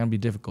 It's not gonna be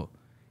difficult.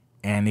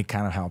 And it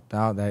kind of helped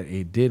out that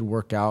it did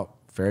work out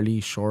fairly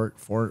short,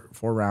 four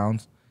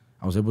rounds.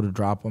 I was able to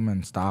drop him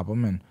and stop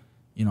him, and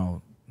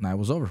night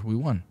was over. We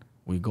won.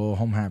 We go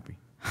home happy.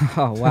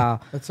 Oh, wow.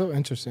 That's so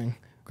interesting.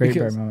 Great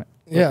burn moment.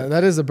 Yeah,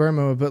 that is a burn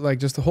moment, but like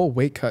just the whole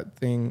weight cut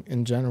thing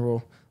in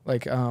general.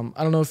 Like, I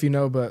don't know if you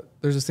know, but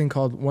there's this thing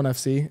called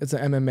 1FC. It's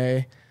an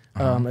MMA.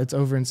 It's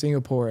over in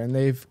Singapore, and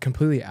they've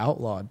completely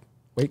outlawed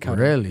weight cutting.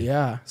 Really?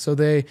 Yeah.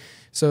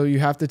 So you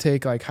have to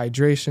take like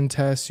hydration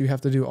tests. You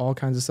have to do all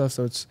kinds of stuff.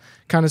 So it's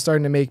kind of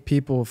starting to make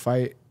people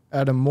fight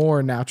at a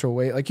more natural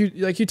weight. Like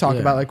you talk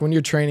about, like when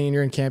you're training and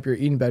you're in camp, you're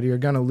eating better, you're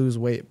gonna lose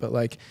weight, but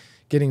like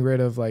getting rid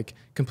of like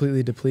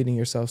completely depleting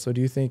yourself. So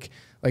do you think,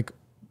 like,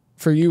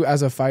 for you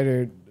as a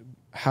fighter,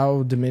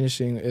 how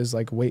diminishing is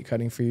like weight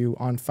cutting for you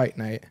on fight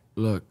night?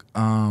 Look,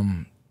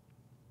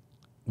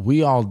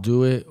 we all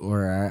do it,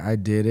 or I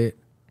did it.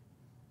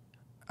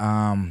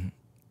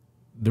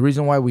 The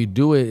reason why we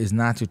do it is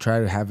not to try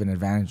to have an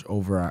advantage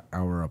over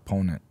our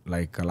opponent.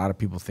 Like a lot of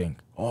people think,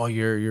 oh,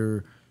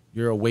 you're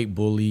a weight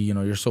bully.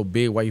 You're so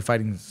big. Why are you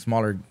fighting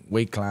smaller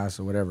weight class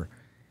or whatever?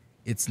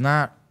 It's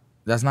not.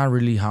 That's not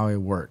really how it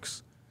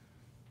works.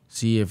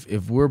 See,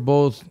 if we're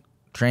both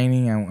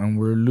training and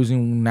we're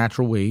losing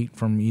natural weight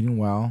from eating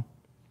well,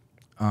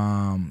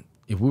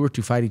 if we were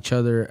to fight each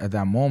other at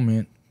that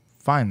moment,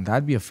 fine,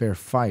 that'd be a fair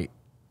fight.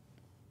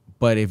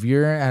 But if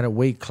you're at a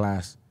weight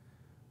class,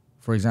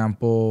 for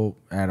example,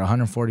 at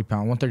 140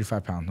 pounds,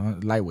 135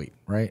 pounds, lightweight,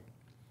 right?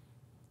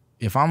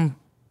 If I'm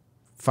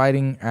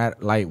fighting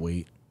at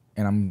lightweight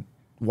and I'm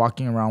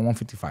walking around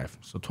 155,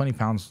 so 20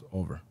 pounds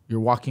over, you're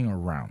walking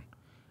around.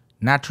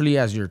 Naturally,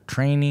 as you're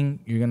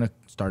training, you're going to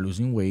start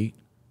losing weight.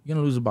 You're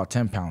going to lose about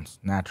 10 pounds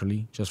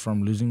naturally just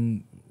from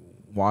losing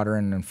water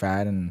and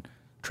fat and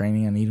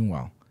training and eating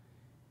well.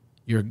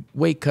 Your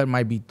weight cut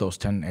might be those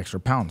 10 extra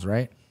pounds,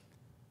 right?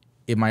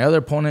 If my other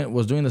opponent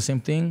was doing the same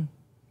thing,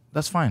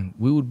 that's fine.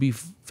 We would be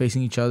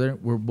facing each other.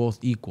 We're both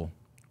equal.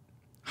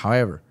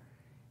 However,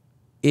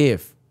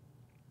 if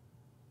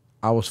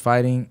I was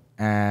fighting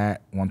at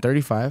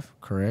 135,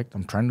 correct?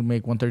 I'm trying to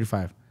make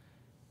 135.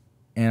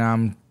 And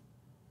I'm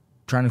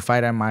trying to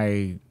fight at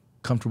my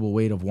comfortable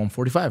weight of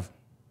 145,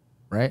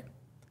 right?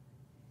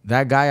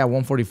 That guy at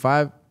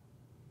 145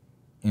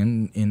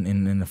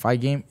 in the fight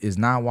game is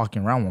not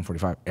walking around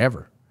 145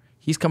 ever.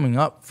 He's coming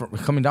down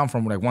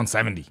from like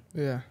 170.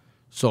 Yeah.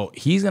 So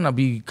he's gonna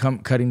be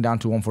cutting down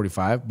to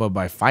 145, but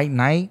by fight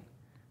night,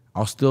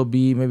 I'll still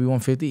be maybe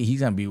 150.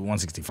 He's gonna be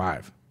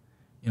 165,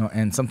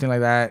 and something like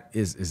that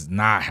is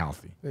not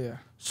healthy. Yeah.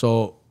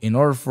 So in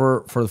order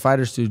for the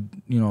fighters to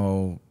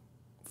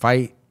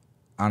fight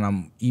on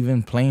an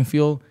even playing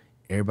field,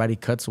 everybody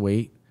cuts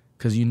weight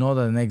because that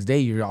the next day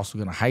you're also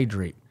gonna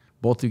hydrate.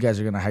 Both of you guys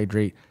are gonna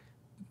hydrate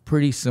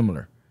pretty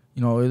similar.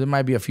 There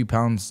might be a few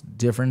pounds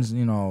difference.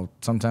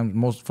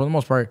 Sometimes for the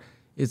most part,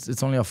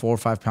 it's only a 4 or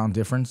 5 pound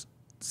difference.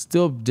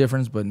 Still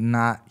difference, but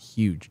not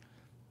huge.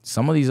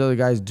 Some of these other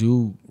guys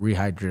do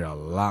rehydrate a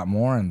lot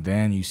more, and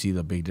then you see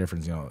the big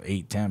difference,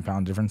 8, 10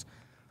 pound difference.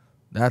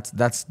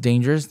 That's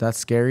dangerous. That's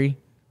scary.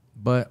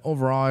 But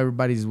overall,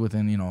 everybody's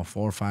within,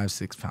 4, 5,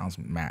 6 pounds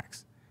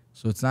max.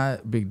 So it's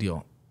not a big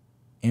deal.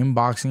 in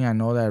boxing, I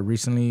know that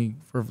recently,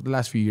 for the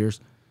last few years,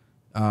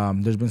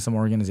 there's been some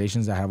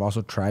organizations that have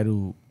also tried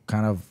to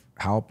kind of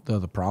help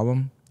the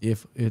problem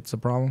if it's a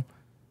problem.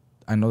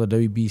 I know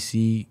the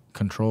WBC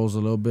controls a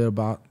little bit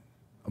about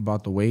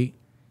the weight.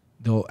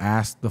 They'll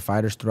ask the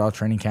fighters throughout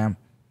training camp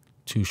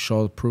to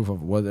show proof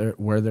of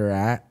where they're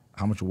at,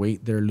 how much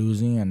weight they're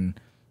losing,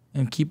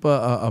 and keep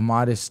a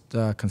modest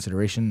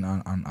consideration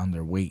on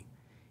their weight.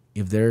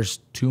 If there's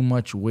too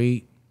much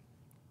weight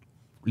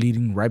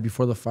leading right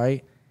before the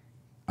fight,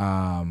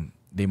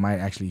 they might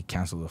actually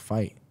cancel the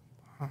fight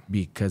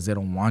because they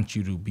don't want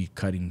you to be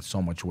cutting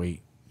so much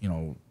weight,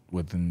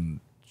 within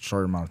a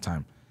short amount of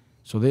time.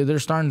 So they're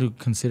starting to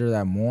consider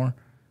that more.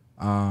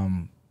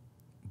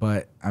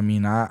 But I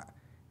mean,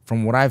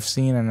 from what I've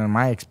seen and in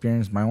my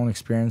own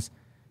experience,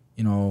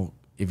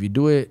 if you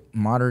do it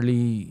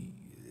moderately,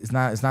 it's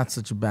not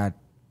such a bad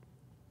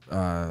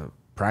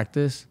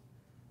practice.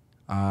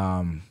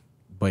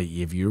 But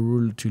if you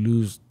were to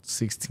lose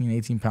 16,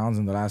 18 pounds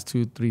in the last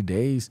 2-3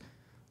 days,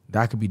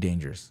 that could be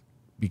dangerous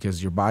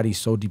because your body's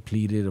so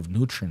depleted of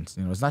nutrients.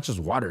 It's not just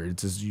water.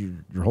 It's just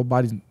your whole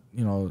body's,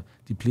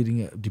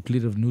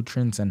 depleted of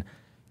nutrients, and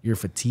you're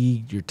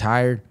fatigued, you're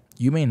tired.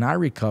 You may not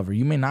recover.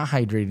 You may not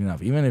hydrate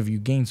enough. Even if you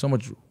gain so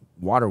much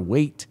water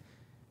weight,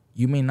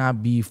 you may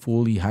not be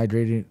fully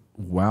hydrated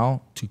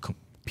well to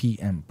compete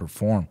and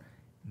perform.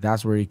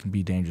 That's where it can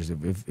be dangerous.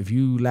 If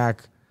you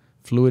lack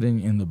fluid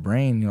in the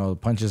brain, the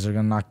punches are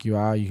going to knock you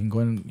out. You can go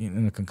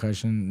in a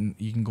concussion.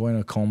 You can go in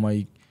a coma.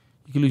 You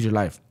can lose your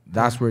life.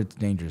 That's where it's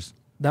dangerous.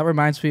 That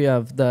reminds me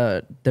of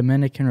the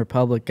Dominican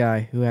Republic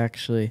guy who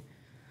actually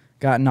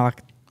got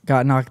knocked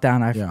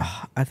down.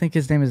 I think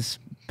his name is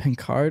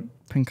Pincardo.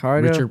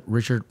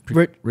 Richard.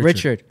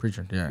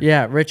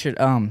 Yeah, Richard.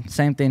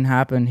 Same thing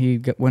happened. He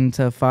went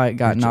into a fight,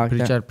 got knocked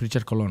out.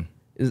 Richard Colon.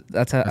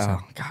 Gosh, I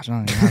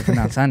don't even know how to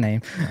pronounce that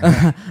name.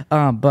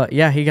 But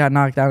yeah, he got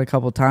knocked out a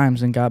couple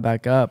times and got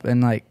back up.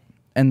 And like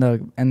in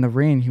the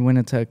ring, he went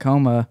into a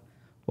coma,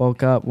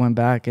 woke up, went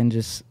back, and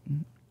just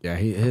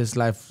his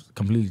life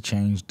completely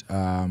changed.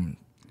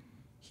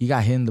 He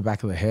got hit in the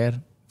back of the head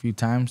a few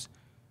times.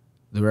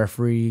 The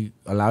referee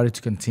allowed it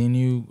to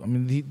continue. I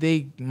mean,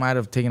 they might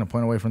have taken a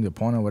point away from the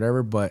opponent or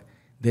whatever, but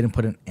they didn't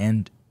put an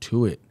end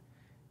to it.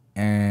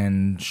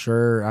 And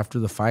sure, after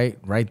the fight,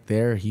 right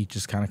there, he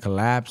just kind of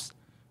collapsed.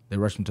 They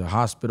rushed him to the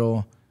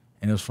hospital,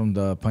 and it was from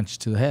the punch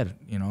to the head,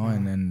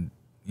 and then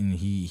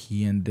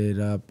he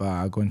ended up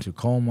going to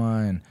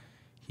coma, and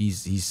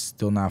he's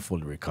still not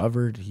fully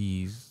recovered.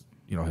 His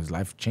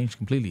life changed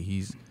completely.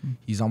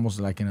 He's almost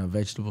like in a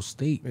vegetable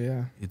state.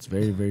 Yeah. It's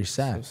very, very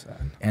sad. So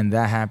sad. And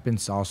that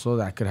happens also,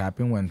 that could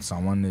happen when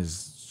someone is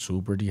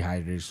super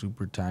dehydrated,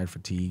 super tired,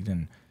 fatigued,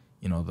 and,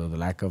 the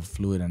lack of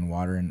fluid and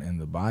water in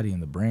the body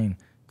and the brain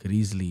could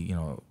easily,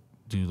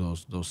 do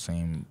those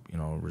same,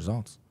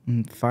 results.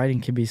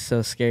 Fighting can be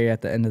so scary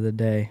at the end of the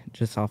day,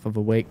 just off of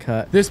a weight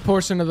cut. This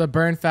portion of the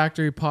Burn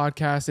Factory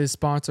podcast is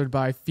sponsored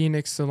by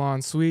Phoenix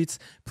Salon Suites.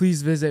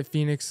 Please visit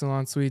Phoenix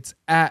Salon Suites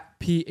at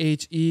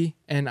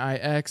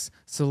PHENIX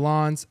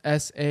Salons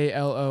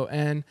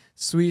SALON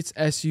Suites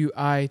SUITES.com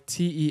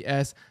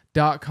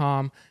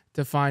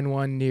to find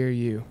one near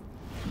you.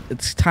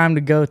 It's time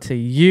to go to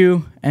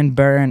you and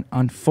Burn.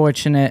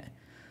 Unfortunate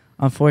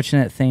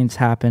things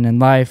happen in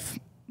life.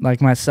 Like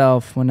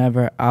myself,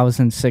 whenever I was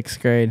in 6th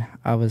grade,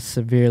 I was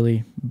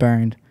severely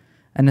burned.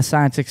 And a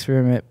science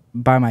experiment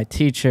by my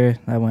teacher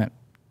that went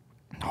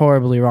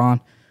horribly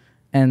wrong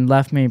and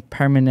left me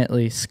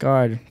permanently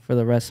scarred for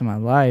the rest of my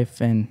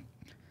life. And,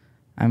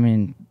 I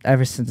mean,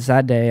 ever since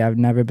that day, I've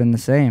never been the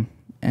same.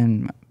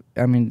 And,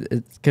 I mean,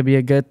 it could be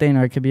a good thing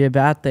or it could be a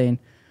bad thing.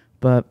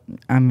 But,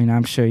 I mean,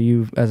 I'm sure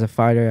you, as a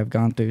fighter, have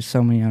gone through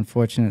so many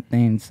unfortunate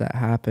things that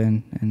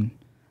happen. And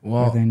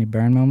were there any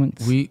burn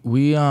moments?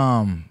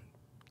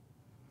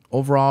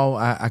 Overall,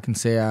 I can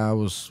say I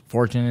was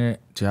fortunate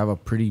to have a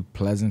pretty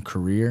pleasant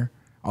career,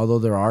 although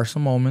there are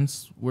some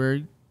moments where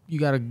you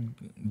got to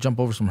jump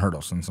over some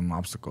hurdles and some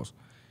obstacles.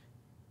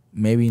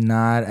 Maybe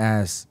not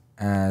as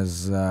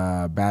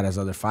bad as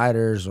other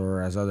fighters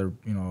or as other,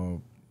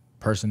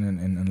 person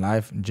in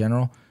life in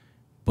general,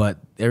 but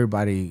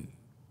everybody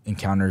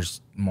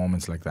encounters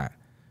moments like that.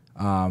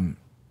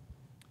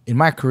 In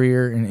my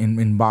career,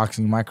 in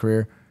boxing,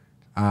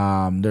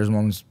 there's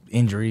moments,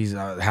 injuries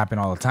happen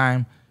all the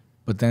time.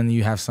 But then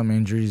you have some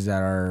injuries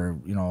that are, a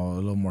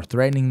little more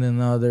threatening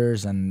than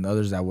others, and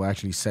others that will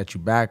actually set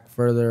you back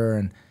further.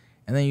 And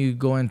then you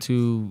go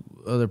into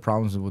other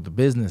problems with the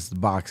business, the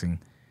boxing.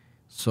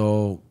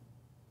 So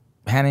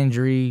hand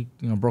injury,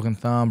 broken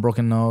thumb,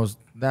 broken nose,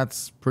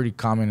 that's pretty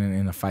common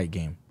in a fight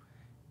game.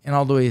 And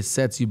although it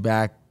sets you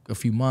back a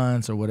few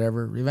months or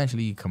whatever,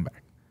 eventually you come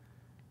back.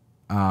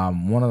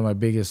 One of my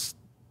biggest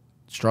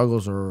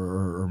struggles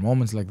or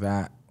moments like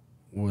that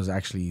was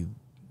actually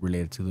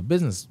related to the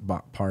business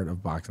part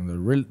of boxing,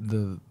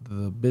 the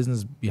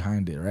business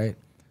behind it, right?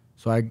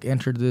 So I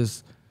entered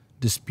this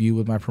dispute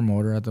with my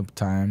promoter at the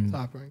time.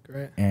 Top rank,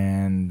 right?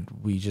 And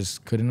we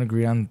just couldn't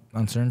agree on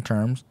certain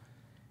terms.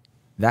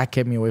 That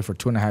kept me away for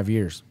 2.5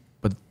 years.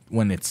 But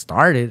when it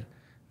started,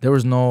 there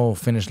was no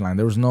finish line.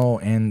 There was no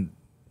end,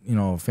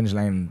 finish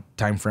line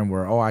time frame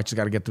where, I just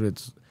got to get through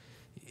it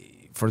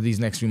for these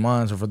next few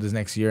months or for this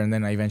next year, and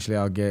then eventually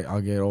I'll get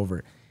over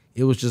it.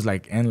 It was just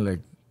like, and like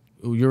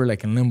you were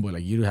like in limbo.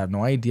 Like you have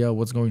no idea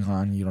what's going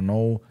on. You don't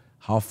know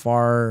how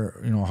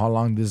far, how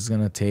long this is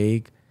gonna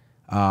take.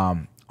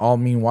 All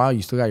meanwhile,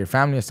 you still got your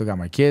family. I still got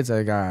my kids.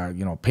 I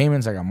got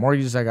payments. I got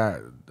mortgages. I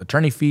got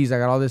attorney fees. I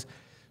got all this.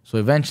 So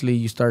eventually,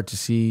 you start to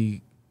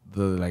see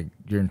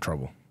you're in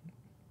trouble.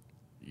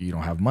 You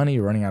don't have money.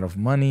 You're running out of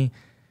money.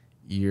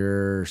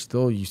 You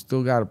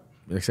still got to,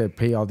 like I said,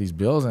 pay all these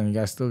bills, and you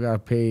guys still got to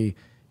pay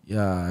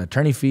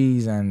attorney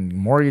fees and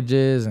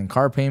mortgages and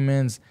car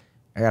payments.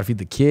 I got to feed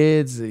the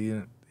kids.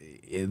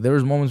 There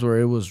was moments where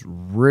it was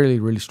really,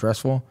 really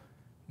stressful,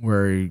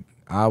 where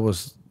I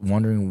was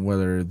wondering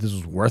whether this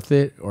was worth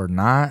it or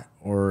not,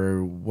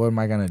 or what am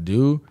I gonna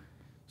do.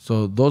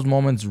 So those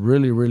moments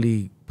really,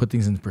 really put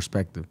things into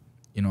perspective.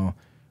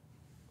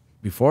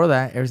 Before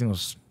that, everything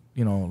was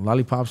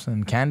lollipops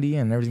and candy,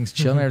 and everything's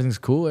chilling, everything's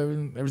cool,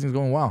 everything's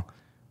going well.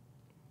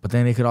 But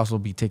then it could also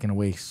be taken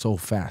away so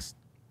fast,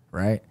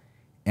 right?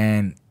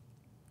 And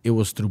it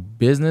was through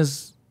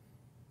business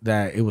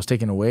that it was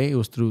taken away. It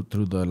was through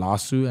the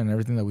lawsuit and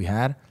everything that we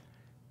had.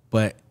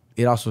 But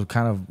it also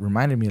kind of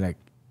reminded me, like,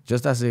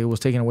 just as it was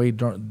taken away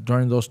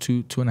during those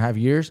 2.5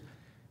 years,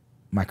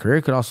 my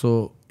career could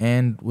also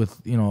end with,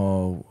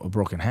 a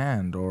broken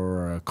hand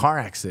or a car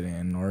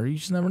accident, or you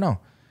just never know.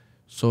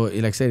 So,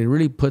 like I said, it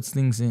really puts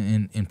things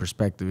in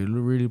perspective. It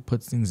really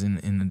puts things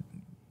in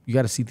you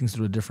got to see things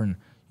through a different,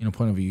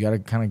 point of view. You got to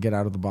kind of get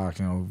out of the box,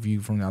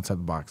 view from the outside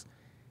the box.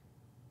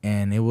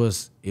 And it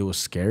was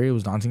scary. It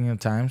was daunting at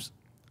times.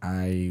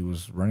 I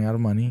was running out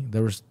of money.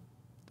 There was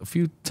a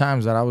few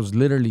times that I was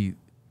literally,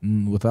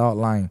 without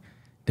lying,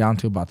 down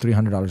to about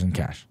 $300 in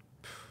cash.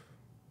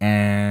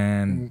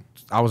 And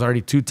I was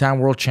already 2-time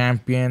world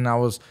champion. I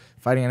was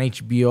fighting on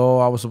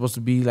HBO. I was supposed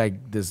to be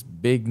like this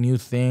big new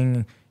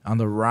thing on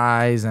the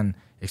rise and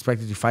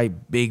expected to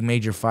fight big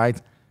major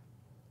fights.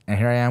 And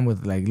here I am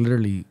with like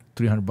literally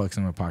 $300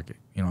 in my pocket.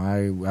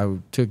 I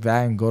took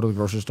that and go to the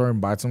grocery store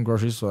and buy some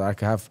groceries so that I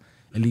could have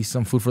at least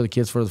some food for the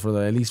kids for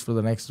at least for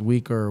the next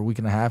week or week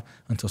and a half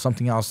until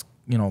something else,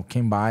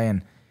 came by,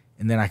 and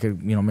then I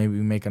could, maybe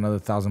make another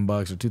 $1,000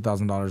 or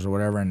 $2,000 or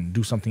whatever and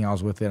do something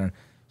else with it. And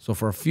so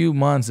for a few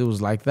months it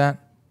was like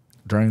that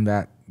during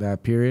that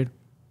period.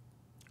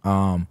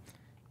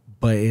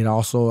 But it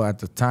also, at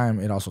the time,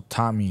 it also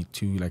taught me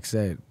to, like I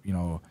said,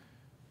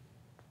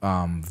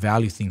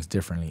 value things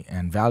differently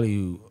and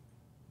value,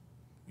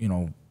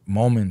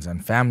 moments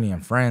and family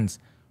and friends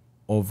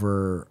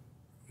over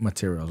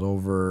materials,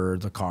 over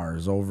the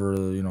cars, over,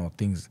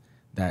 things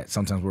that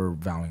sometimes we're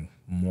valuing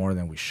more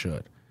than we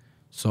should.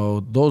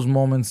 So those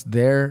moments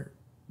there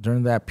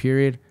during that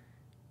period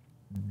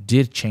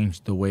did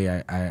change the way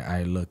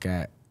I look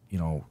at,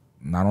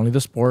 not only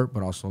the sport,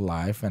 but also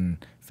life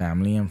and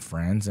family and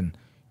friends, and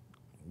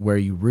where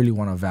you really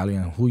want to value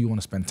and who you want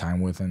to spend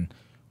time with and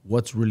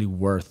what's really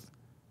worth,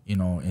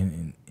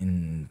 in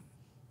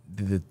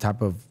the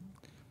type of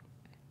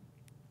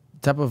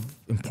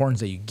importance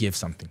that you give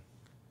something.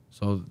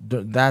 So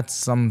that's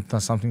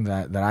something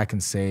that I can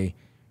say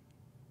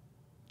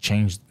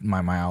changed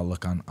my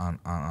outlook on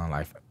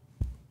life.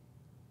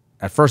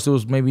 At first, it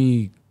was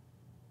maybe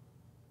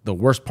the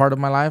worst part of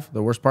my life,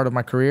 the worst part of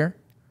my career.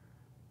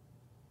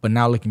 But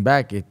now looking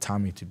back, it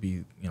taught me to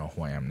be,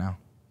 who I am now.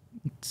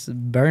 It's a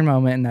burn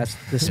moment, and that's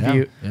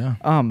dispute. Yeah.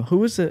 What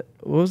was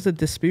the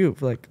dispute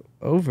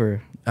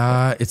over?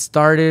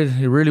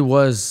 It really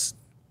was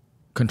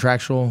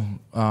contractual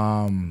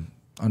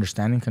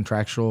understanding,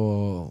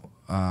 contractual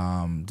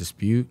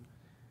dispute.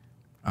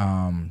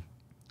 My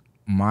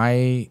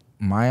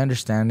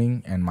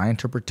understanding and my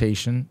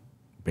interpretation,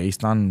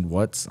 based on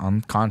what's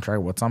on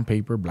contract, what's on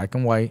paper, black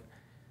and white,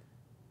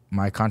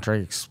 my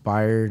contract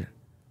expired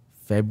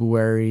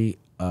February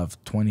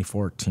of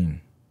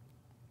 2014.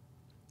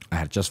 I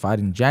had just fought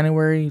in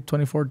January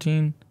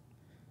 2014,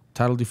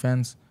 title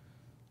defense.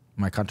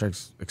 My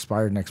contract's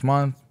expired next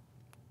month.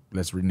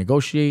 Let's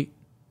renegotiate.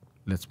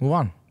 Let's move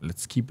on.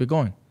 Let's keep it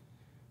going.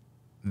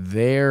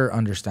 Their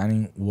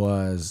understanding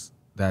was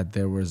that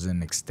there was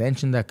an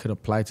extension that could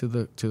apply to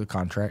the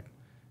contract,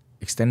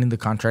 extending the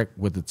contract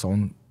with its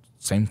own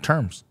same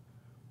terms.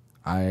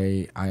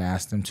 I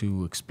asked them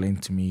to explain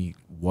to me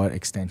what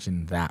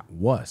extension that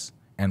was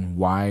and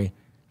why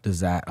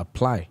does that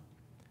apply.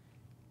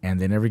 And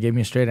they never gave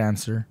me a straight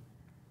answer.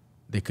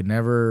 They could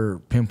never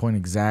pinpoint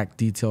exact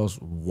details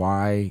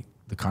why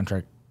the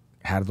contract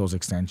had those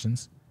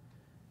extensions.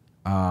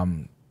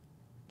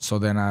 So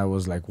then I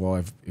was like,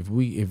 well, if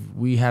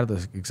we had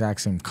the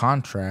exact same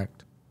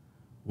contract,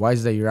 why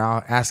is it that you're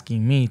out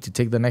asking me to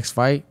take the next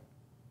fight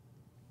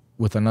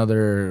with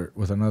another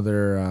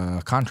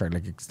contract,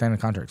 like extended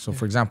contract? So,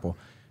 for example,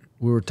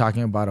 we were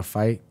talking about a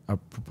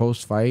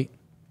proposed fight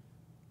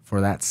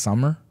for that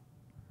summer,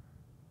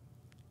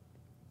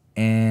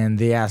 and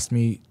they asked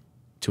me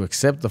to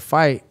accept the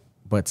fight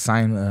but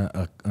sign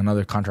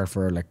another contract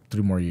for like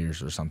 3 more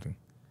years or something.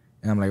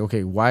 And I'm like,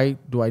 okay, why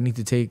do I need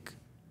to take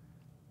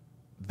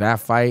that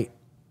fight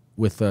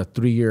with a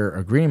 3-year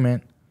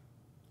agreement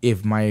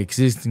if my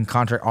existing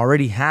contract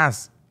already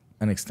has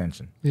an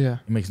extension? Yeah.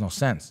 It makes no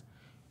sense.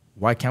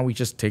 Why can't we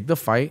just take the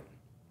fight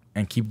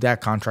and keep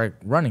that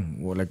contract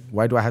running? Well, like,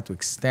 why do I have to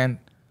extend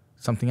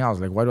something else?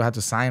 Like, why do I have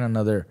to sign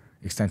another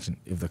extension?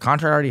 If the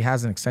contract already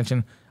has an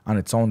extension on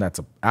its own that's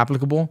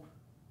applicable,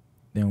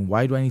 then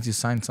why do I need to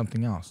sign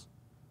something else?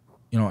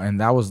 You know, and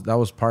that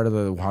was part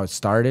of how it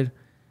started.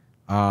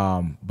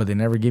 But they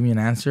never gave me an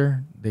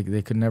answer.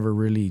 They could never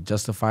really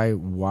justify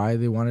why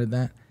they wanted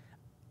that.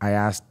 I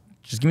asked,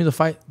 just give me the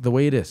fight the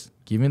way it is.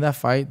 Give me that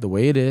fight the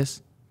way it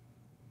is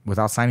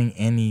without signing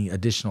any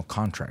additional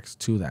contracts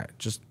to that.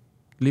 Just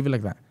leave it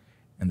like that.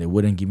 And they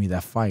wouldn't give me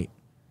that fight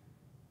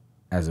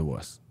as it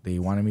was. They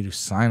wanted me to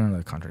sign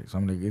another contract. So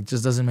I'm like, it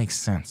just doesn't make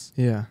sense.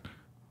 Yeah.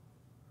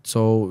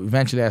 So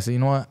eventually I said, you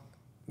know what?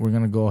 We're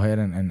going to go ahead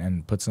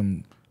and put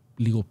some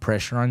legal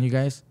pressure on you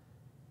guys.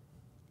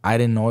 I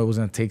didn't know it was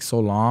going to take so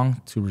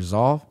long to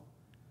resolve.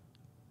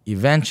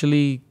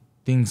 Eventually,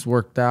 things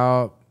worked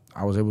out.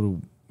 I was able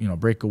to, you know,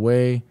 break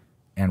away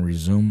and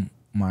resume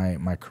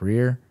my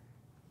career.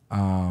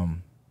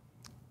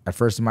 At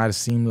first, it might have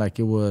seemed like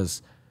it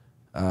was,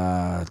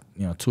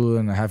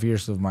 2.5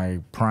 years of my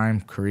prime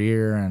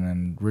career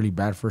and really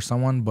bad for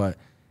someone. But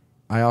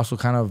I also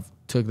kind of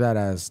took that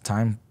as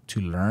time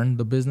to learn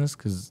the business,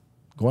 because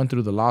going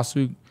through the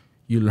lawsuit,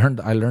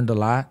 I learned a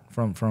lot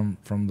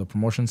from the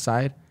promotion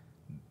side.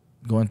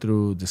 Going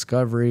through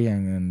discovery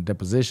and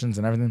depositions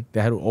and everything,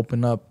 they had to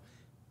open up,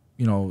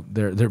 you know,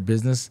 their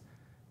business.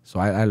 So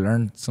I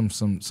learned some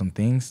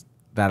things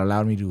that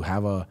allowed me to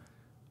have a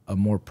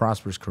more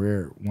prosperous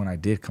career when I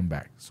did come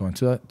back. So in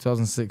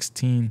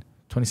 2016,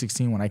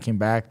 when I came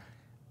back,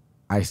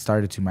 I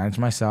started to manage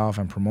myself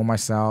and promote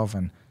myself,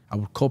 and I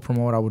would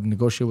co-promote. I would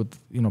negotiate with,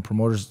 you know,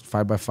 promoters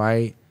fight by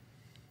fight.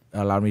 It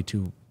allowed me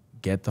to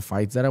get the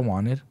fights that I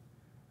wanted,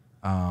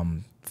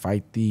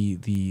 fight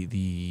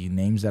the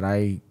names that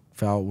I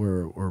felt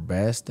were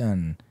best,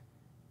 and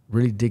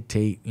really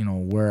dictate, you know,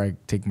 where I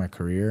take my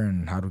career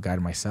and how to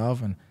guide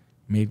myself, and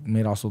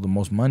made also the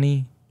most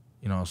money,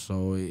 you know.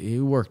 So it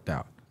worked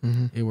out.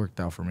 Mm-hmm. It worked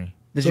out for me.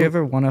 Did you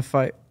ever want to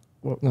fight?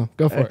 Well, no,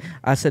 go for it.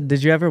 I said,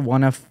 did you ever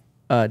want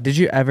to? Did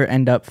you ever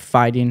end up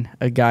fighting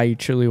a guy you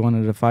truly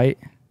wanted to fight?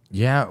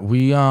 Yeah,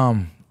 we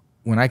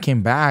when I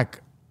came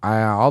back,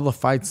 all the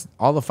fights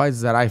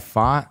that I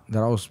fought,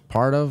 that I was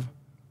part of,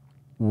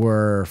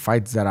 were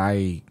fights that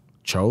I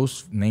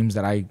chose, names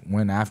that I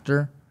went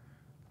after.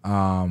 The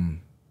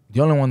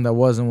only one that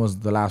wasn't was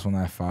the last one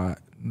that I fought.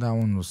 That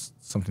one was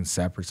something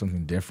separate,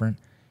 something different.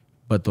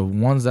 But the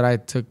ones that I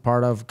took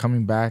part of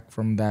coming back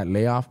from that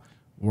layoff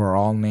were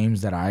all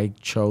names that I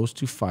chose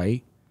to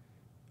fight,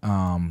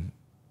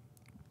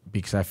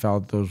 because I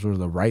felt those were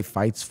the right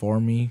fights for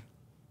me,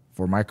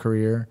 for my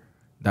career,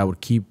 that would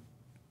keep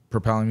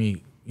propelling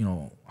me, you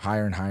know,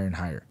 higher and higher and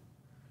higher.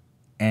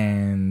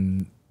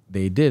 And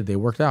they did. They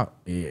worked out.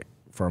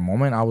 For a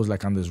moment, I was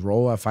like on this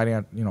roll of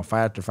fighting, you know,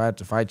 fight after fight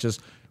after fight.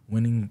 Just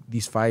winning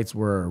these fights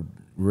were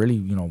really,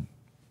 you know,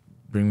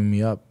 bringing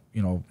me up,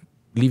 you know,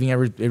 leaving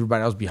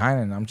everybody else behind.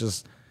 And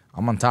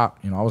I'm on top.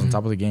 You know, I was on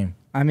top of the game.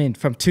 I mean,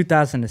 from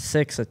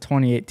 2006 to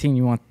 2018,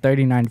 you won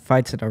 39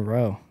 fights in a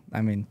row.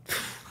 I mean,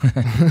 yeah,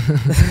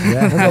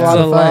 that's a lot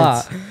of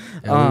fights.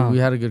 Yeah, we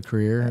had a good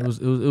career. It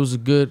was a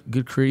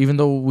good career. Even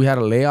though we had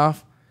a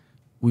layoff,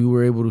 we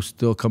were able to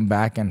still come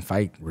back and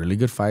fight really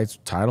good fights,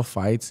 title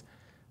fights,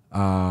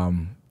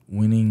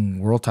 winning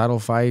world title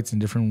fights in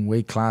different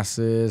weight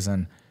classes,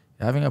 and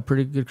having a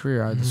pretty good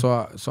career.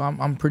 Mm-hmm. So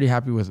I'm pretty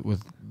happy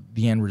with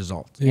the end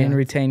result. Yeah. And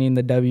retaining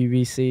the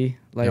WBC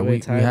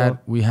lightweight title.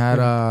 We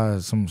had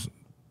some,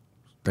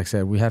 like I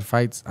said, we had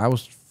fights. I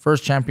was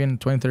first champion in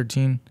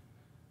 2013,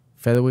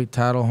 featherweight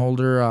title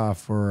holder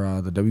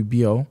for the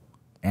WBO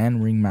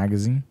and Ring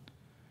Magazine.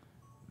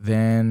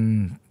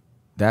 Then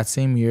that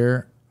same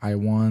year, I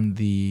won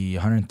the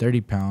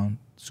 130-pound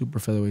super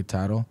featherweight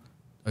title,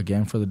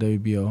 again for the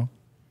WBO.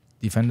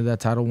 Defended that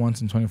title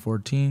once in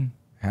 2014,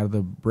 had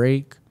the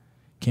break,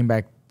 came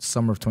back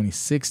summer of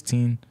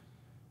 2016,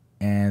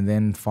 and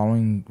then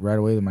following right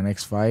away my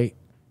next fight,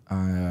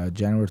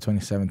 January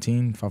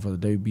 2017, fought for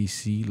the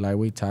WBC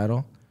lightweight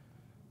title.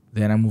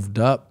 Then I moved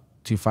up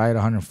to fight a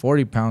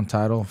 140-pound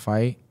title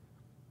fight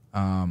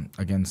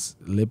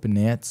against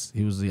Lipinets.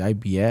 He was the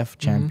IBF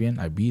champion.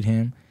 I beat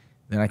him.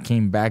 Then I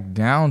came back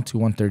down to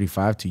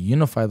 135 to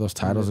unify those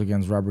titles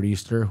against Robert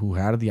Easter, who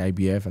had the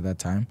IBF at that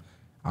time.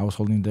 I was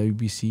holding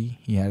WBC.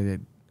 He had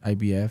the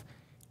IBF.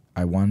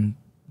 I won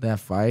that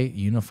fight,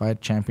 unified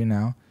champion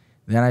now.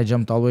 Then I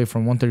jumped all the way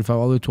from 135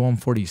 all the way to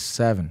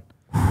 147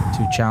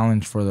 to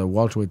challenge for the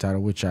welterweight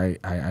title, which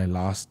I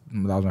lost.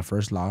 That was my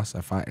first loss.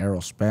 I fought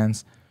Errol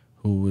Spence,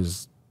 who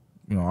was,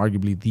 you know,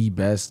 arguably the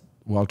best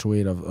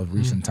welterweight of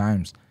recent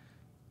times.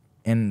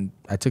 And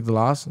I took the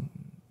loss.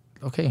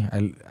 Okay,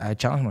 I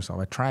challenged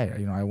myself. I tried.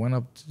 You know, I went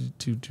up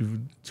to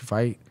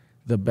fight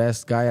the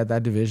best guy at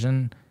that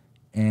division,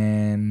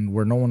 and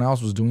where no one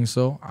else was doing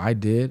so, I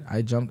did.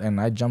 I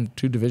jumped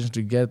 2 divisions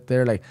to get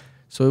there. Like,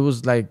 so it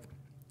was like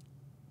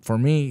for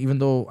me, even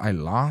though I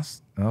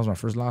lost, and that was my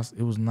first loss,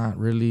 it was not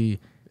really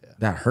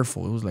that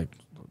hurtful. It was like,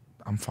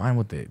 I'm fine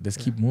with it. Let's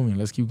keep moving.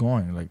 Let's keep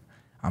going. Like,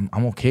 I'm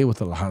okay with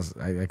the loss.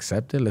 I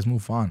accept it. Let's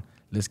move on.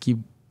 Let's keep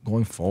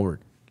going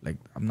forward. Like,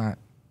 I'm not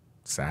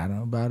sad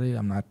about it.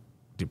 I'm not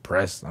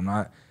depressed. I'm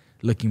not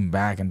looking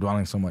back and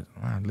dwelling so much.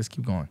 Let's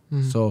keep going.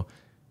 So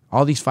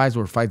all these fights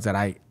were fights that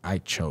I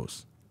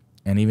chose.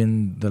 And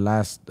even the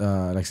last,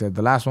 like I said,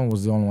 the last one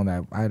was the only one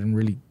that I didn't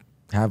really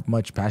have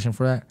much passion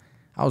for that.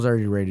 I was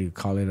already ready to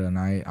call it a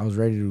night. I was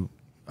ready to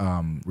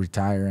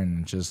retire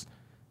and just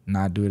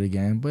not do it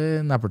again. But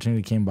an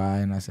opportunity came by,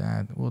 and I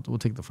said, we'll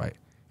take the fight.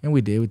 And we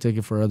did. We took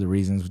it for other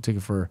reasons. We took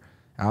it for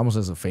almost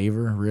as a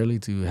favor, really,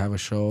 to have a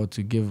show,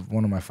 to give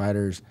one of my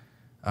fighters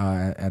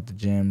at the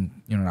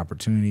gym, an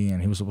opportunity.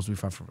 And he was supposed to be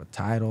fighting for a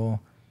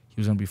title. He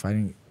was going to be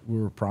fighting. We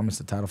were promised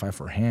a title fight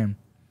for him.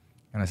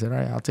 And I said, all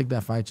right, I'll take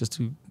that fight just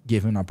to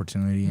give him an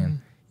opportunity.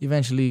 And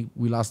eventually,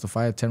 we lost the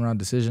fight, 10-round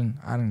decision.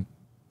 I didn't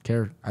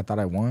care. I thought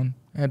I won.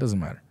 It doesn't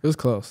matter. It was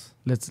close.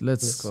 Let's. It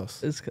was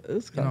close. It's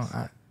close.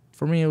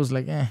 For me, it was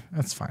like,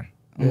 that's fine.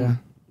 Yeah.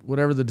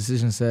 Whatever the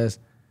decision says,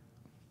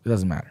 it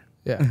doesn't matter.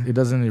 Yeah. It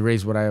doesn't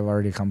erase what I have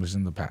already accomplished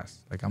in the past.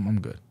 Like, I'm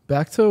good.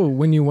 Back to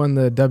when you won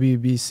the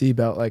WBC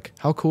belt, like,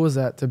 how cool was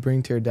that to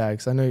bring to your dad?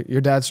 Because I know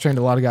your dad's trained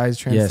a lot of guys.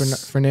 Trained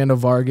Fernando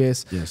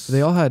Vargas. Yes.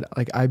 They all had,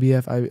 like,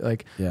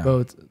 IBF,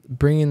 both.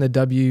 Bringing the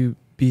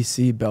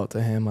WBC belt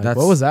to him, like,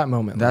 what was that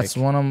moment like? That's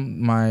one of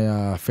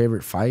my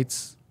favorite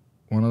fights.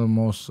 One of the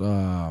most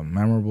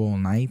memorable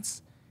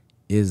nights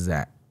is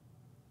that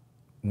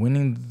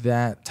winning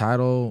that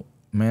title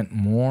meant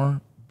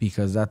more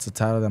because that's a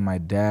title that my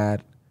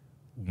dad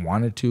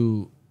wanted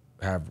to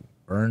have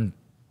earned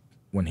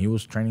when he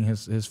was training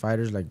his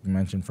fighters. Like you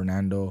mentioned,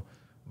 Fernando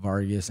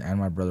Vargas and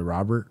my brother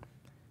Robert.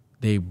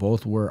 They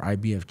both were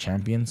IBF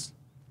champions.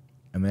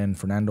 And then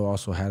Fernando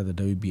also had the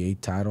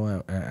WBA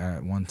title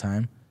at one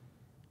time.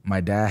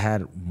 My dad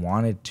had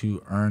wanted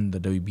to earn the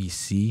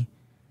WBC.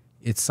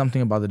 It's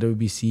something about the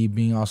WBC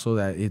being also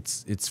that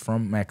it's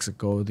from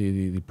Mexico.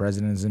 The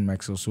president is in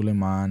Mexico,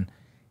 Suleiman,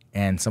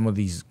 and some of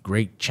these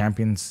great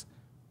champions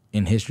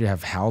in history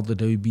have held the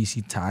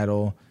WBC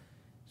title.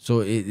 So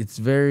it's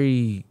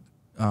very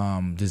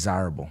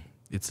desirable.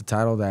 It's a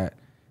title that,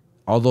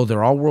 although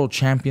they're all world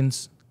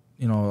champions,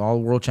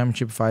 all world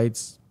championship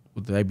fights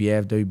with the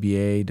IBF,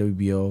 WBA,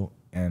 WBO,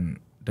 and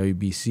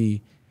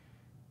WBC,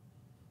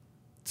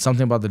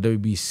 something about the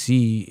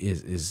WBC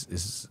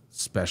is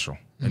special.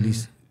 At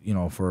least,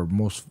 for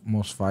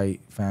most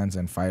fight fans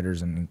and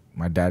fighters, and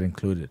my dad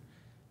included.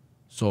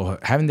 So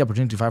having the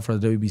opportunity to fight for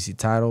the WBC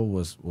title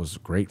was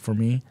great for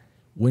me.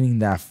 Winning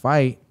that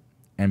fight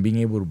and being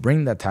able to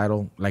bring that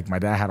title, like my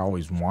dad had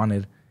always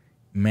wanted,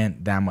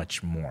 meant that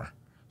much more.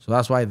 So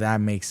that's why that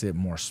makes it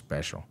more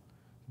special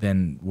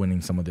than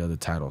winning some of the other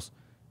titles.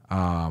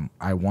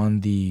 I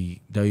won the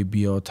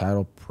WBO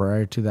title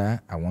prior to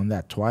that. I won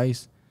that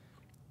twice.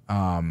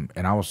 And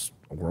I was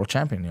a world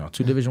champion,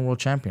 2-division world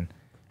champion.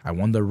 I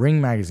won the Ring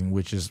magazine,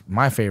 which is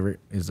my favorite,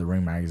 is the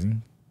Ring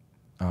magazine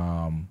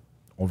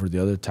over the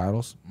other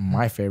titles.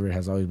 My favorite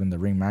has always been the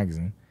Ring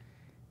magazine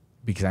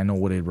because I know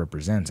what it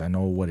represents. I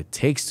know what it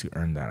takes to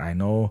earn that. I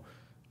know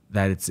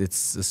that it's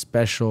a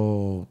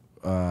special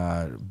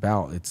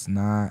belt. It's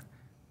not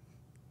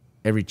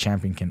every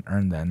champion can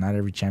earn that. Not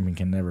every champion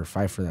can never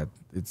fight for that.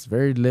 It's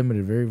very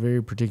limited, very,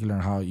 very particular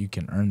on how you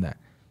can earn that.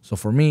 So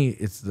for me,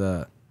 it's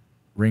the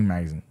Ring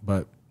magazine.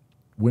 But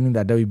winning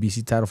that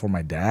WBC title for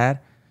my dad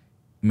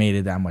made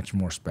it that much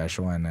more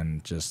special and then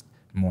just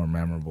more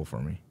memorable for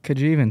me. Could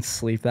you even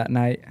sleep that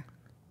night?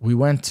 We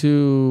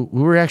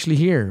were actually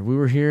here. We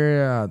were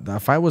here. The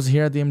fight was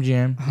here at the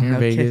MGM here in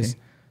Vegas.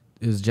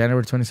 It was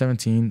January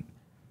 2017.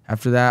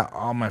 After that,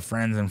 all my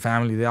friends and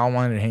family, they all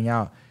wanted to hang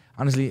out.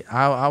 Honestly,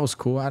 I was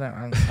cool. I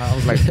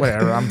was like,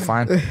 whatever, I'm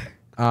fine.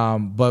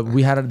 But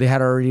they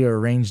had already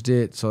arranged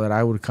it so that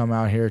I would come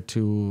out here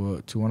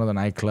to one of the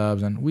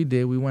nightclubs, and we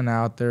did. We went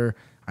out there.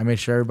 I made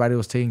sure everybody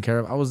was taken care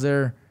of. I was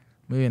there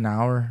maybe an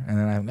hour,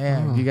 and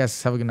then you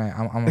guys have a good night.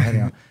 I'm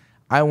heading out.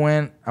 I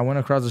went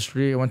across the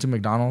street. I went to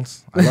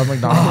McDonald's. I love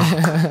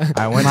McDonald's.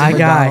 I went to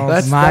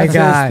McDonald's. That's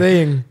his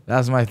thing.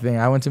 That's my thing.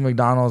 I went to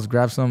McDonald's,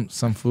 grabbed some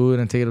food,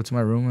 and take it up to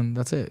my room, and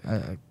that's it.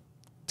 I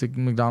took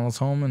McDonald's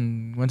home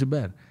and went to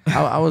bed.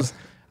 I was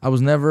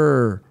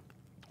never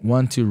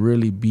one to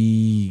really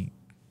be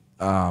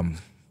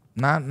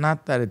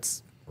not that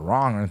it's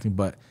wrong or anything,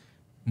 but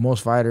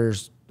most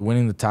fighters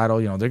winning the title,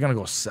 they're gonna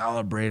go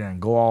celebrate and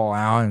go all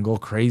out and go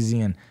crazy,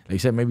 and like you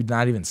said, maybe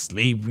not even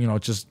sleep,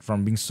 just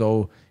from being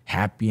so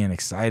happy and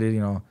excited,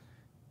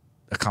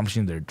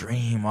 accomplishing their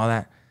dream, all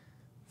that.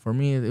 For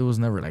me, it was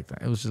never like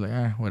that. It was just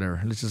like,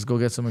 whatever. Let's just go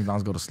get some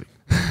McDonald's, go to sleep.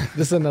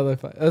 This is another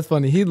fight. That's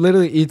funny. He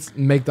literally eats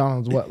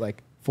McDonald's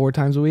like 4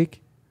 times a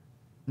week,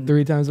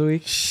 3 times a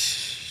week.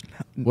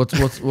 What's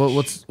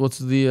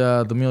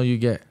the meal you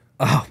get?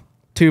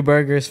 2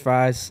 burgers,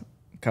 fries,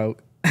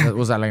 Coke.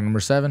 Was that like number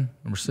 7,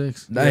 number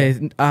 6?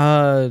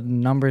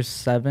 Number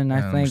 7,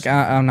 I think.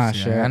 I'm not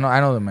sure. I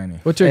know the menu.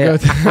 What's your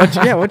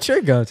go-to? What's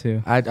your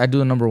go-to? I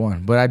do a number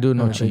 1, but I do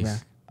no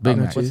cheese. Big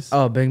no Mac. cheese.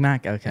 Oh, Big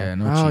Mac. Okay. Yeah,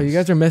 no Oh, cheese. you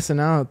guys are missing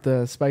out.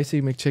 The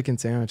spicy McChicken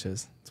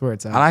sandwiches. That's where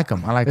it's at. I like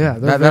them. Yeah,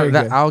 they're very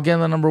good. I'll get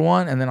the number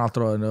one, and then I'll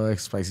throw a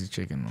spicy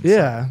chicken.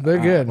 Yeah, they're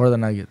good. Or the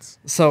nuggets.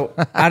 So,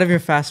 out of your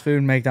fast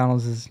food,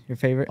 McDonald's is your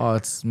favorite? Oh,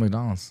 it's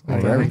McDonald's. Oh,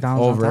 Over, yeah, everything.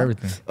 McDonald's on Over top?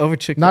 everything. Over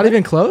Chicken. Not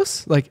even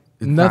close. Like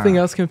nothing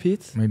else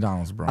competes.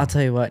 McDonald's, bro. I'll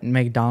tell you what,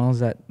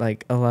 McDonald's at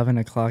like 11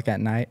 o'clock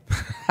at night.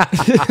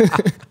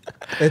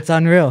 It's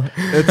unreal.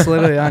 It's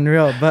literally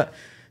unreal. But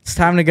it's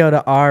time to go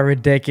to our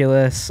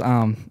ridiculous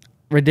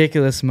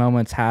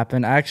moments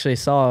happen. I actually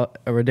saw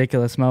a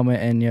ridiculous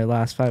moment in your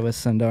last fight with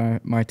Sandor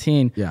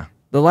Martin. Yeah.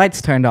 The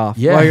lights turned off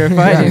Yeah. while you were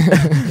fighting.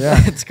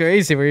 Yeah. It's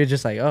crazy where you're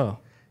just like, oh,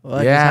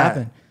 what just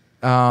happened?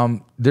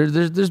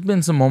 There's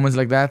been some moments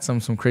like that, some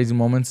crazy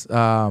moments.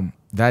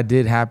 That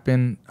did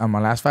happen on my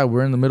last fight.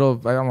 We're in the middle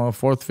of, I don't know,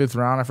 fourth, fifth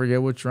round. I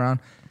forget which round.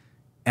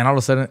 And all of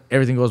a sudden,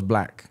 everything goes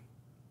black.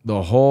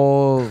 The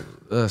whole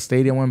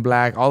stadium went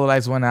black. All the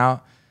lights went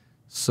out.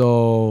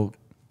 So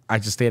I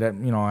just stayed at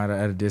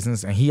a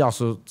distance, and he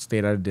also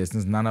stayed at a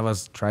distance. None of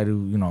us tried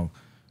to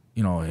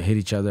hit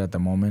each other at the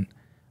moment.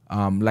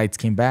 Lights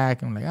came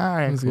back. I'm like, all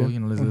right, cool.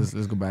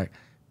 Let's go back.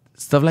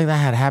 Stuff like that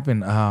had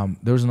happened.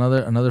 There was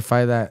another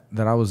fight that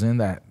I was in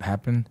that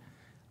happened,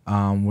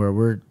 where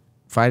we're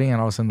fighting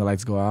and all of a sudden the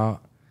lights go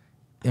out.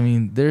 I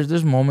mean,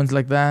 there's moments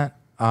like that.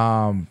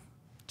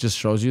 Just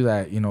shows you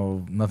that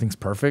nothing's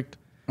perfect.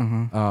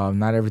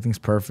 Not everything's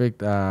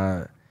perfect.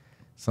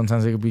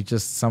 Sometimes it could be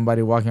just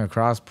somebody walking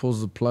across,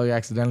 pulls the plug,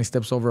 accidentally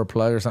steps over a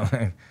plug or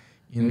something.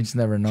 You just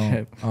never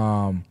know.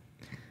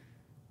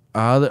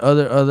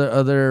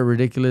 Other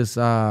ridiculous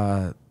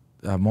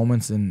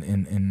moments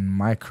in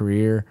my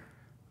career.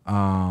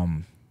 Let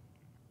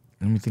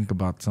me think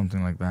about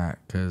something like that,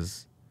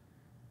 because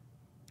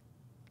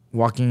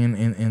walking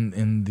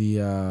in the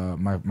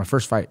my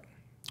first fight,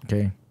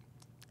 okay,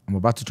 I'm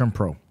about to turn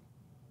pro.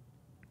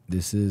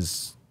 This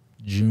is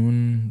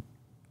June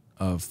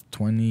of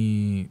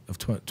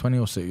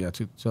 2006, yeah,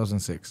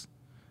 2006.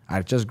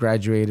 I just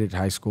graduated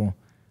high school.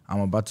 I'm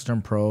about to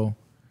turn pro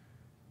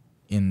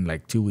in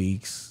like 2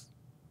 weeks.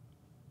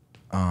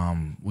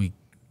 We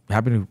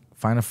happen to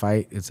find a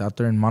fight. It's out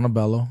there in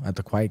Montebello at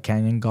the Quiet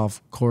Canyon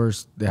Golf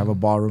Course. They have a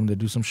ballroom. They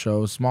do some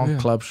shows, small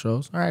club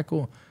shows. All right,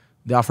 cool.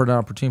 They offered an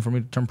opportunity for me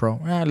to turn pro. All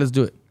right, let's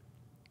do it.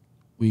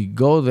 We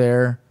go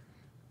there.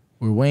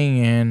 We're weighing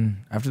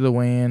in. After the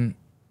weigh-in,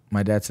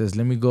 my dad says,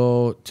 let me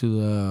go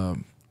to the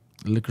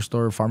liquor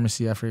store,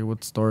 pharmacy, I forget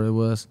what store it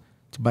was,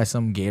 to buy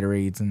some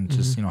Gatorades and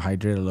just,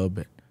 hydrate a little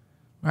bit.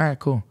 All right,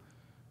 cool.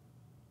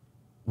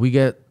 We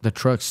get the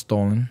truck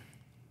stolen.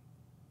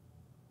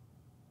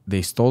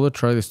 They stole the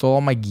truck. They stole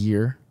all my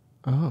gear.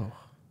 Oh.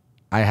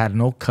 I had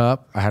no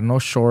cup. I had no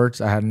shorts.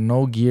 I had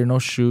no gear, no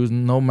shoes,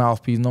 no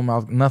mouthpiece,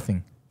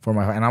 nothing for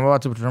my fight. And I'm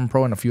about to turn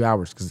pro in a few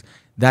hours, because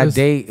that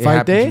day it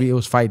happened to be, it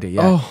was fight day.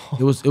 Yeah,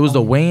 it was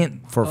the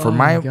weigh-in for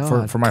my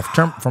pro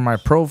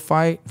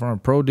fight, for my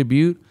pro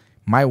debut.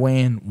 My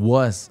weigh-in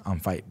was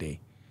on fight day.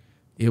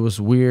 It was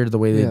weird the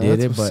way they did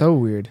it, but so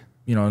weird.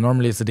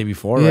 Normally it's the day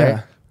before,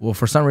 right? Well,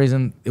 for some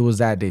reason it was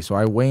that day. So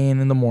I weigh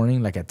in the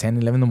morning, like at 10,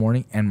 11 in the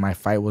morning, and my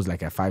fight was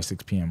like at 5,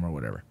 6 p.m. or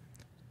whatever.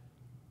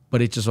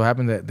 But it just so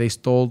happened that they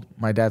stole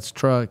my dad's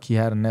truck. He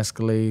had an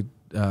Escalade,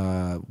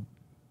 and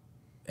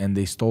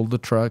they stole the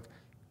truck,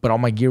 but all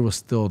my gear was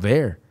still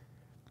there.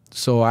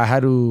 So I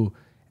had to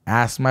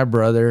ask my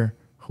brother,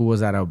 who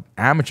was at an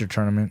amateur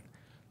tournament,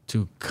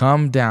 to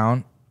come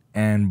down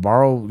and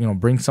borrow,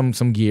 bring some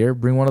gear,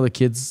 bring one of the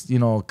kids,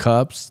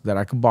 cups that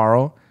I could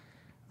borrow.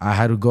 I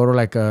had to go to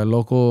like a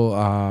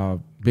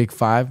local Big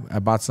Five. I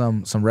bought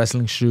some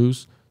wrestling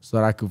shoes so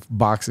that I could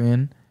box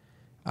in.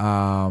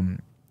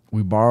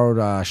 We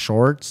borrowed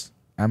shorts,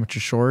 amateur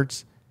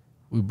shorts.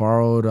 We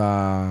borrowed,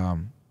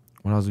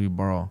 what else did we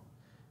borrow?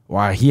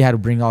 Well, he had to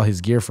bring all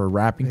his gear for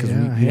wrapping, because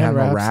we had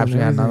no wraps. We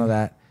had none of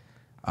that.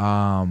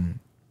 And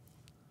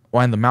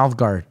the mouth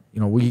guard.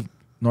 We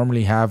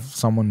normally have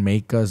someone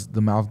make us the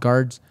mouth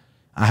guards.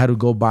 I had to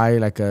go buy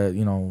like a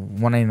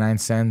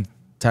 1.99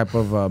 type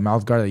of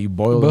mouth guard that you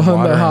boil in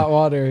water. The hot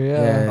water,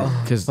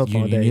 yeah. Because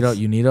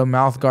you need a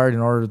mouth guard in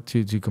order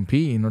to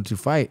compete, in order to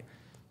fight.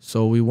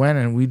 So we went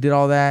and we did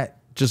all that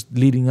just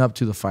leading up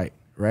to the fight,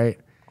 right?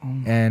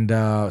 And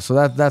so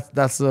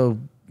that's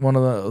one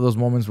of those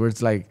moments where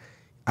it's like,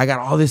 I got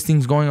all these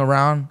things going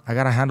around. I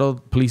gotta handle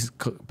police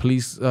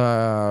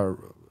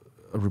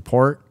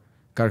report.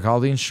 Gotta call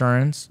the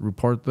insurance,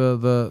 report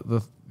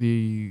the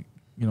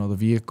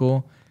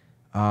vehicle.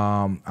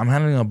 I'm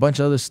handling a bunch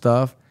of other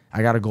stuff.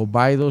 I gotta go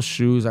buy those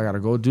shoes. I gotta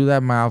go do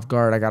that mouth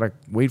guard. I gotta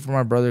wait for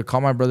my brother. Call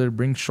my brother.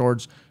 Bring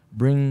shorts.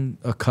 Bring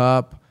a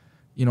cup.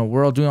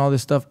 We're all doing all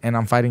this stuff, and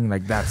I'm fighting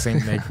like that same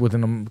like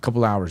within a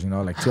couple hours.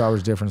 like 2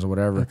 hours difference or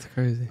whatever. That's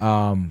crazy.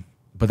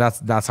 But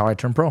that's how I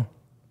turned pro.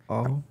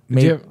 Oh,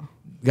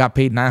 Got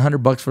paid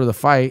 $900 for the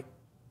fight,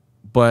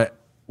 but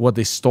what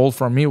they stole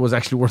from me was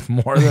actually worth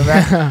more than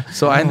that.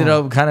 So I ended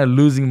up kind of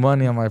losing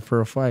money on my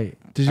pro fight.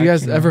 Did you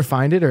guys ever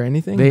find it or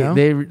anything?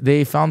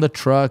 They found the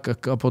truck a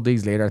couple of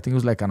days later. I think it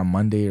was like on a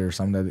Monday or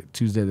something.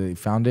 Tuesday they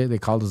found it. They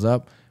called us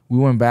up. We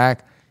went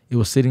back. It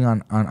was sitting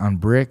on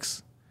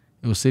bricks.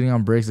 It was sitting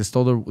on bricks. They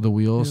stole the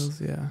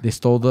wheels. Yeah. They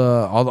stole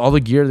all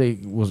the gear.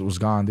 Was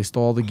gone. They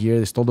stole all the gear.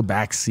 They stole the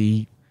back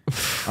seat.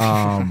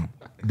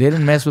 They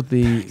didn't mess with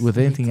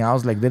anything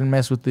else. Like they didn't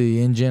mess with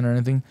the engine or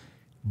anything,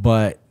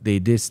 but they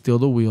did steal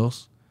the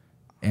wheels.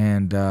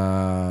 And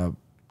I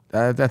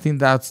think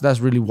that's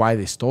really why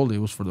they stole it. It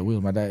was for the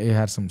wheels. My dad, it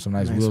had some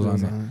nice wheels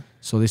on it.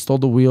 So they stole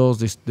the wheels.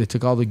 They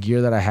took all the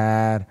gear that I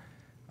had.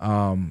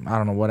 I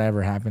don't know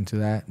whatever happened to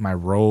that. My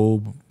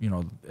robe,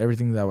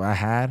 everything that I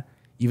had.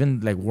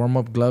 Even like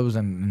warm-up gloves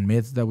and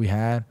mitts that we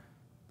had,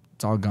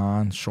 it's all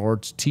gone.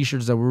 Shorts,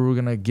 T-shirts that we were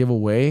going to give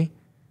away,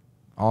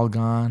 all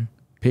gone.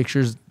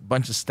 Pictures,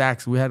 bunch of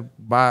stacks. We had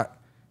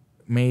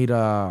made,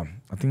 I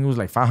think it was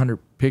like 500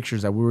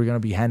 pictures that we were going to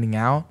be handing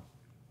out,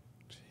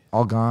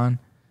 all gone.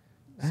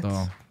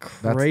 That's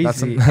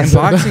crazy. And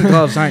boxing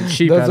gloves aren't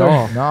cheap at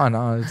all.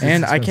 No.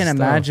 And I can't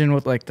imagine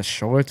what like the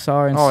shorts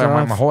are and stuff.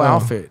 Yeah, my whole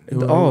outfit. It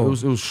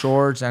was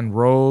shorts and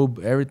robe,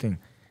 everything.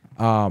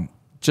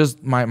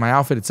 Just my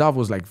outfit itself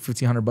was like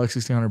 $1,500,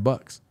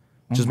 $1,600.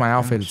 Just my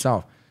outfit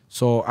itself.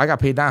 So I got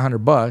paid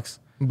 $900,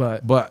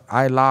 but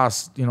I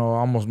lost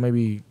almost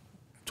maybe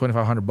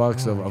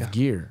 $2,500 of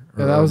gear.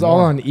 Yeah, that was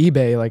all on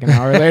eBay like an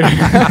hour later.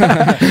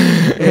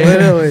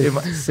 Literally.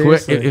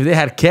 If they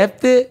had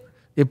kept it,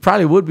 it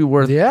probably would be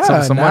worth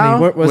some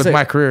money with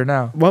my career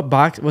now. What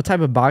type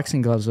of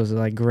boxing gloves was it?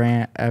 Like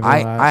Grant,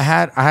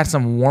 Everlast? I had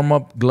some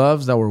warm-up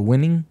gloves that were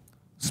winning,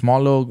 small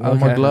little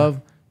warm-up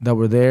glove that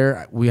were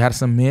there. We had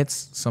some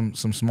mitts, some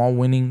small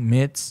winning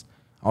mitts,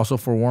 also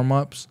for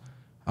warm-ups.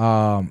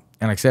 And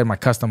like I said, my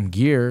custom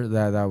gear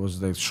that was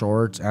the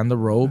shorts and the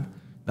robe.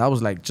 That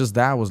was like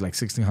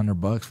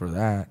 $1,600 for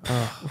that.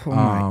 Oh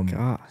my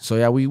god! So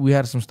yeah, we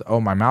had some.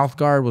 My mouth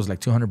guard was like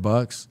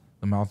 $200.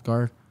 The mouth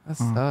guard. That's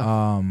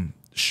tough.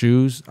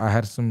 Shoes. I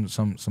had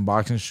some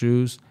boxing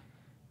shoes.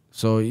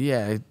 So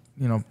yeah,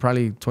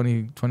 probably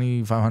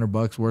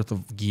 $2,500 worth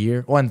of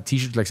gear. Oh, and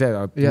T-shirts, like I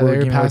said. They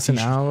were passing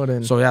out,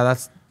 and so yeah,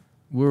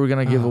 we were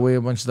gonna give away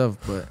a bunch of stuff,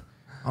 but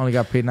I only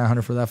got paid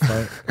 $900 for that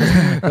fight.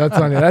 That's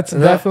funny. That's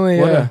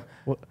definitely.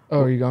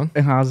 Are you going?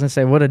 I was gonna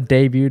say, what a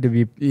debut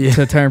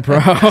to turn pro.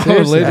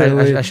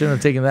 Literally, I shouldn't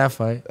have taken that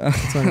fight.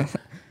 That's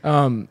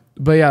funny.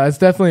 But yeah, it's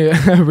definitely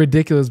a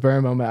ridiculous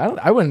burn moment.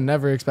 I would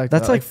never expect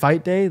that's that. Like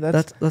fight day.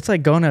 That's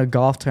like going to a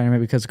golf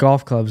tournament because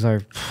golf clubs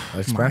are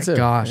expensive.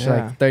 My gosh,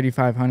 like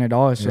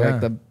 $3,500 for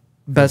like the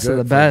best of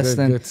the best,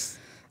 and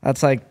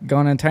that's like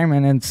going to a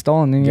tournament and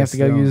stolen. Then you have to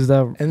go use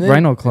the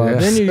rental club.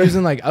 Then you're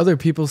using like other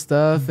people's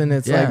stuff, and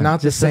it's like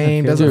not the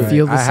same. Doesn't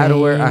feel the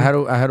same.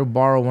 I had to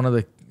borrow one of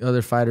the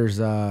other fighters'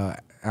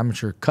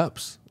 amateur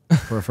cups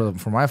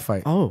for my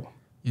fight. Oh.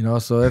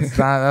 So that's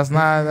not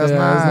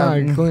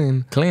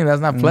clean.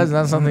 That's not pleasant.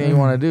 That's something you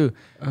want to do.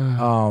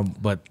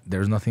 But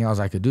there's nothing else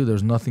I could do.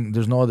 There's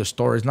no other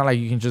store. It's not like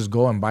you can just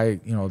go and buy,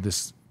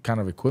 this kind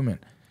of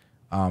equipment.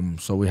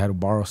 So we had to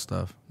borrow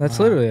stuff. That's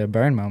literally a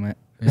burn moment.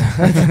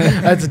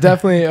 That's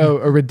definitely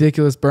a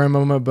ridiculous burn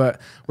moment,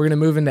 but we're going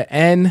to move into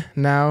N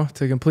now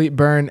to complete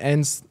burn.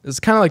 N's it's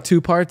kind of like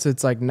two parts.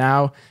 It's like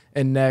now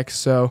and next.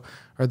 So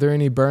are there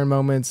any burn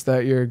moments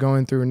that you're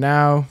going through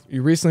now?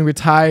 You recently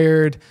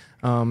retired.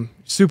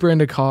 Super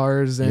into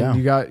cars, and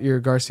you got your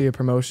Garcia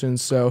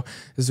promotions. So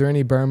is there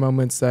any burn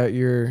moments that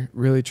you're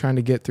really trying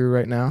to get through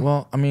right now?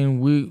 Well, I mean,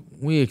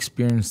 we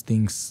experience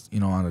things,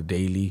 on a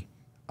daily.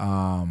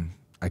 I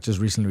just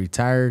recently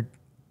retired,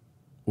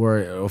 or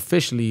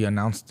officially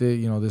announced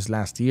it, this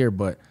last year.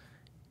 But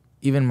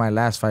even my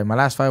last fight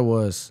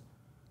was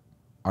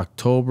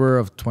October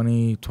of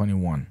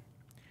 2021.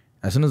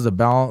 As soon as the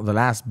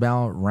last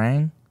bell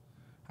rang,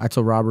 I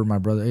told Robert, my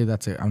brother, hey,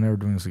 that's it. I'm never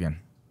doing this again.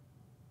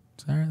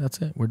 All right, that's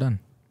it. We're done.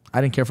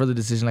 I didn't care for the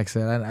decision. Like I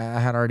said, I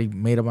had already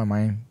made up my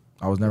mind.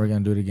 I was never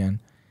going to do it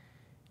again.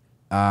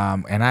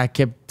 And I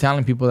kept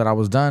telling people that I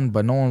was done,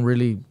 but no one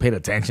really paid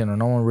attention, or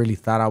no one really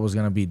thought I was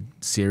going to be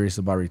serious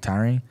about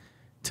retiring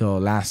till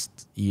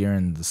last year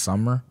in the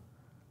summer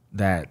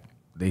that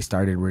they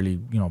started really,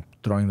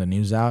 throwing the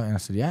news out. And I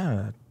said,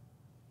 yeah,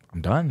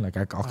 I'm done. Like,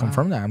 I'll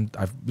confirm that.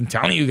 I've been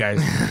telling you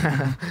guys.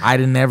 I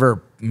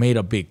never made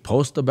a big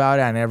post about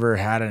it. I never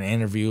had an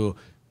interview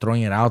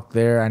throwing it out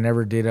there. I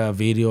never did a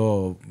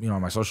video,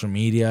 on my social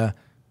media.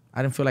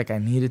 I didn't feel like I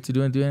needed to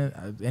do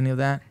any of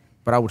that.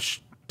 But I would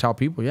tell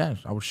people,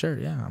 I would share.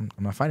 Yeah, I'm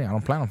not fighting. I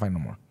don't plan on fighting no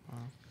more. Wow.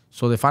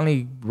 So they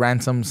finally ran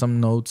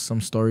some notes,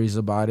 some stories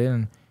about it,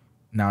 and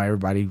now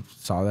everybody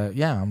saw that.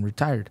 Yeah, I'm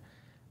retired.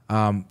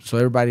 So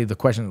everybody, the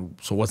question,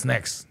 so what's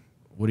next?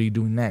 What are you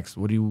doing next?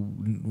 What do you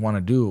want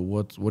to do?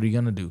 What are you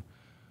gonna do?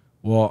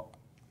 Well,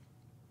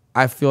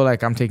 I feel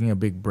like I'm taking a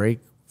big break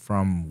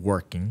from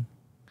working.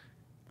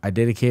 I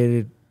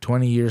dedicated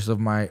 20 years of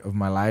my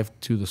life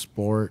to the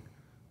sport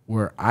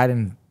where I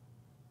didn't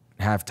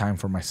have time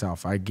for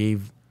myself. I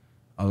gave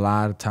a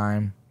lot of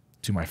time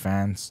to my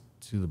fans,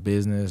 to the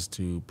business,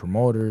 to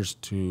promoters,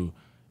 to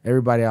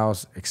everybody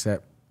else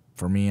except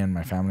for me and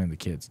my family and the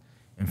kids.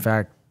 In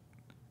fact,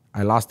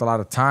 I lost a lot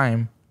of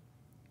time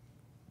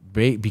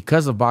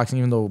because of boxing.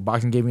 Even though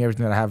boxing gave me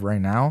everything that I have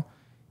right now,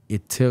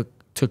 it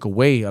took took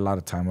away a lot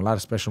of time, a lot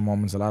of special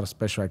moments, a lot of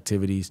special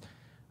activities,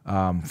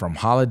 from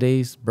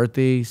holidays,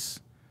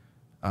 birthdays,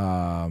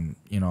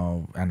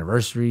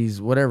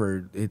 anniversaries,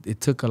 whatever.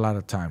 It took a lot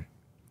of time.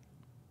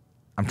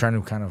 I'm trying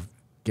to kind of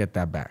get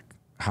that back.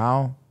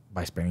 How?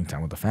 By spending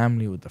time with the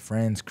family, with the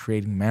friends,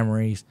 creating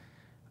memories.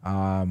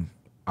 I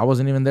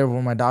wasn't even there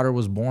when my daughter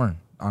was born.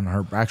 On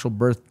her actual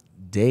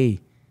birthday,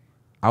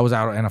 I was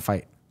out in a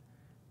fight.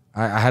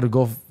 I had to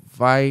go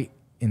fight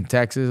in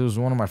Texas. It was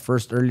one of my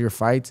first earlier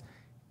fights,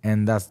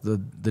 and that's the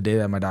day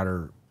that my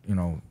daughter,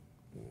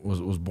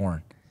 was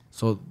born.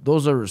 So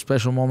those are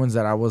special moments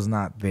that I was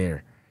not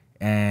there.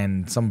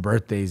 And some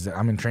birthdays,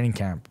 I'm in training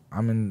camp.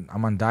 I'm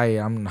on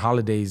diet. I'm on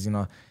holidays,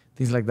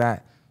 things like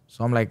that.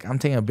 So I'm like, I'm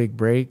taking a big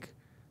break.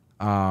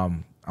 I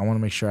want to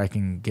make sure I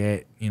can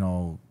get,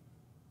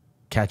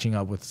 catching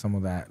up with some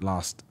of that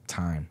lost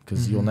time,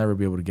 because you'll never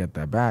be able to get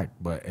that back.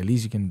 But at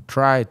least you can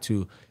try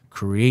to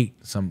create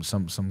some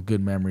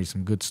good memories,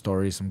 some good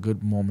stories, some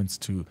good moments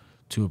to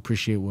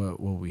appreciate what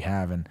we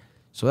have. And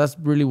so that's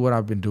really what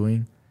I've been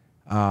doing.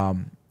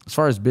 As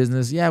far as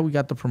business, yeah, we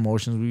got the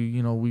promotions.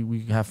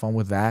 We have fun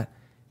with that.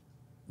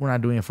 We're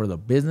not doing it for the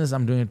business.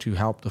 I'm doing it to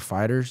help the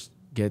fighters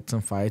get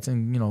some fights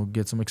and,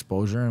 get some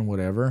exposure and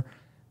whatever.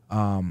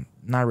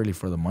 Not really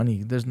for the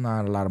money. There's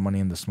not a lot of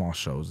money in the small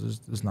shows.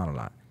 There's not a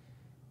lot.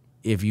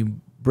 If you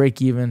break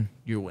even,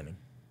 you're winning.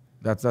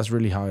 That's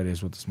really how it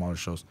is with the smaller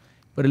shows.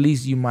 But at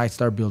least you might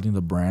start building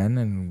the brand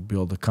and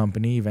build a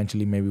company.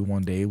 Eventually, maybe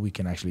one day we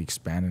can actually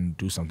expand and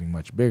do something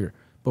much bigger.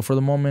 But for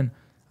the moment,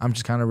 I'm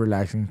just kind of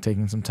relaxing,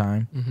 taking some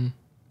time.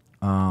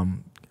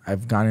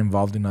 I've gotten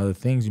involved in other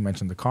things. You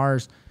mentioned the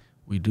cars.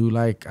 I do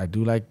like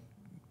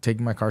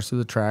taking my cars to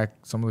the track.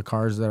 Some of the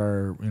cars that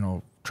are,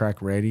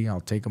 track ready,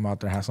 I'll take them out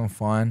there, have some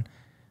fun.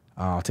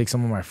 I'll take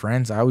some of my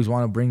friends. I always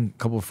want to bring a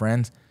couple of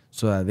friends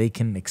so that they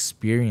can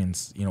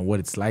experience, what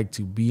it's like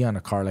to be on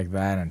a car like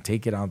that and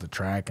take it out the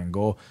track and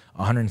go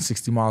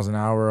 160 miles an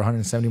hour,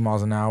 170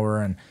 miles an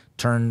hour and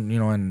turn,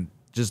 and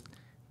just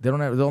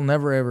they'll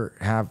never ever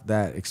have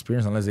that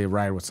experience unless they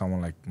ride with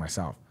someone like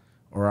myself,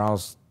 or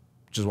else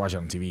just watch it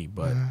on TV.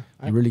 But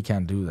you really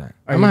can't do that.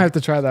 I might have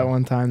to try that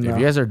one time, though. If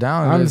you guys are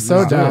down, I'm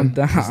so down.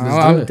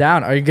 I'm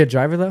down. Are you a good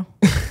driver, though?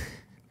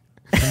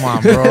 Come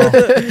on, bro.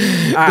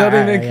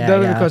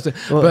 Don't even question.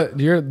 Well, but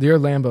your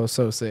Lambo is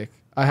so sick.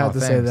 I have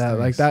to say thanks, that.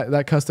 thanks. Like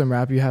that custom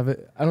wrap you have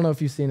it. I don't know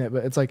if you've seen it,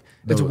 but it's like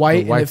The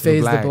white white and it to the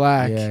fades the black.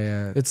 black.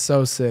 Yeah. It's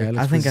so sick. Yeah, it I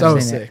looks think pretty I've so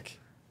seen it. sick.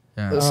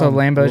 Yeah. So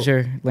Lambo's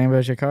your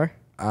car?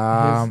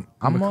 I'm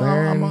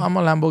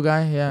a Lambo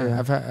guy. Yeah.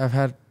 I've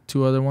had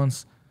two other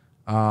ones.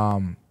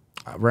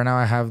 Right now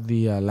I have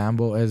the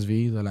Lambo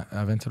SV, the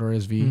Aventador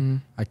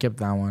SV. I kept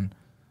that one.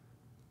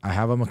 I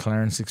have a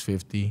McLaren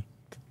 650.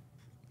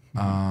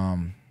 I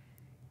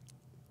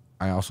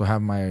also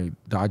have my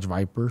Dodge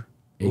Viper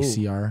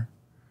ACR.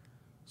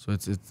 So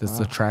it's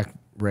a track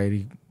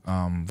ready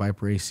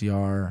Viper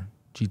ACR.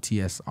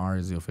 GTSR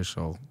is the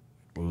official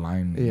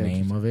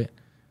name of it.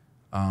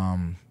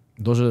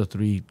 Those are the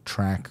 3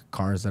 track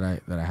cars that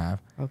I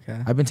have.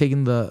 Okay. I've been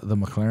taking the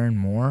McLaren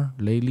more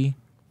lately.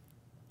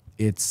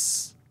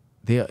 It's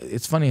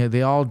funny,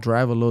 they all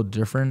drive a little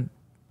different.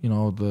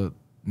 The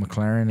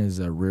McLaren is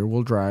a rear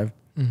wheel drive.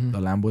 The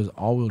Lambo is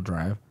all wheel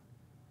drive.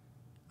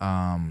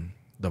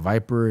 The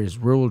Viper is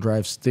rear wheel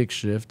drive stick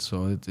shift,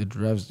 so it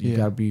drives. You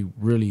gotta be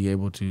really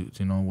able to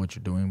know what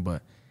you're doing.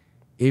 But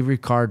every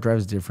car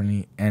drives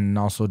differently, and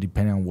also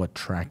depending on what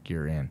track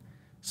you're in.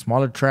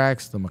 Smaller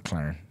tracks, the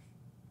McLaren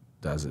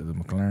does it. The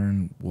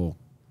McLaren will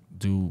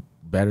do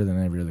better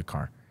than every other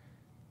car.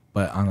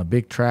 But on a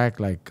big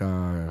track like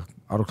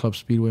Auto Club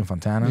Speedway in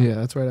Fontana,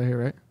 that's right out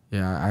here, right?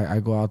 Yeah,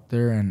 I go out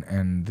there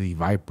and the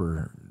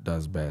Viper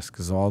does best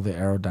because all the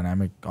aero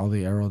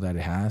that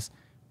it has,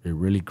 it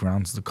really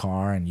grounds the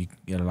car and it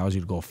allows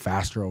you to go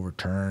faster over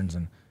turns,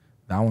 and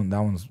that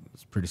one's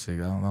pretty sick.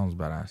 That one's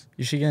badass.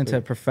 You should get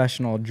into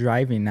professional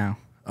driving now.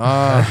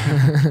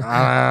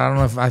 I don't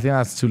know if I think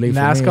that's too late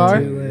NASCAR?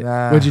 for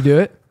me. Would you do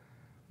it?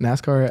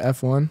 NASCAR or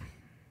F1?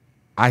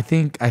 I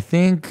think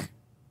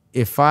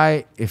if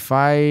I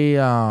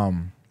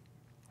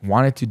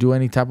wanted to do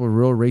any type of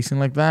real racing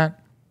like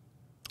that,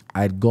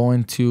 I'd go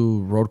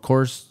into road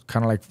course,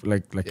 kind of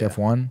like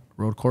F1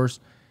 road course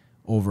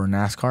over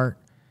NASCAR,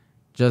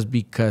 just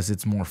because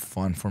it's more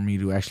fun for me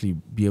to actually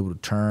be able to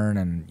turn,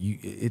 and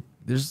it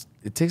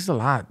takes a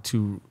lot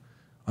to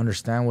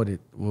understand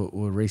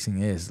what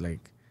racing is.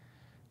 Like,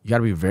 you got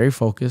to be very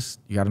focused.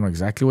 You got to know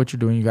exactly what you're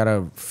doing. You got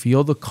to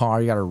feel the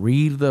car. You got to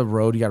read the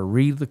road. You got to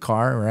read the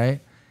car, right?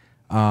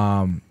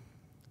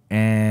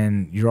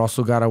 And you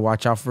also got to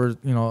watch out for,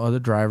 other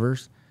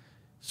drivers.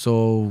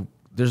 So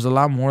there's a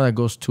lot more that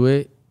goes to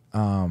it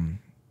than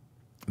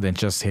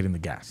just hitting the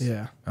gas.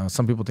 Yeah.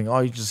 Some people think,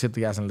 you just hit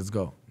the gas and let's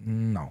go.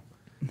 No.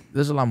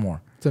 There's a lot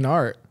more. It's an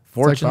art.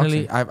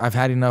 Fortunately, I've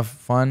had enough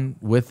fun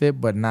with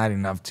it, but not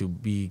enough to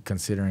be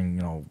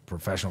considering,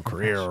 professional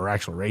career or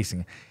actual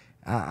racing.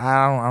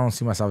 I don't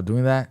see myself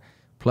doing that.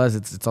 Plus,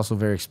 it's also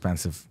very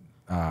expensive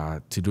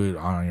to do it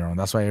on your own.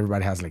 That's why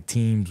everybody has like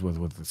teams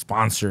with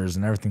sponsors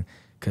and everything,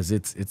 because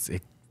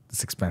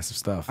it's expensive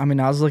stuff. I mean,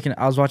 I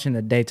was watching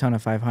the Daytona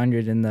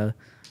 500, and the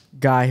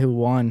guy who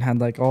won had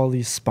like all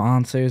these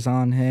sponsors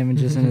on him and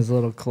just in his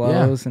little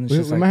clothes. And it's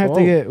just we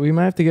like, we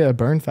might have to get a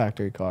Burn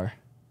Factory car.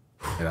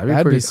 Yeah, that'd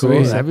be pretty cool.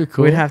 sweet. That'd be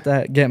cool. We'd have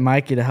to get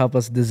Mikey to help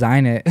us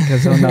design it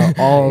because he'll know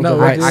all the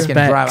right I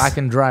specs.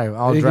 can drive.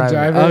 I'll You drive.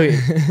 can drive it.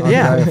 it? Oh,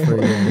 yeah. I'll drive it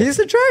for you. He's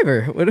the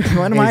driver. What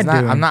am I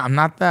doing? I'm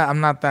not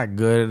that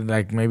good.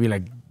 Like maybe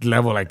like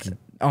level like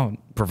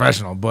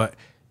professional, but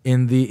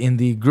in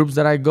the groups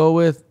that I go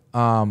with,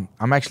 I'm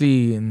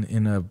actually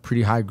in a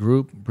pretty high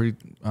group,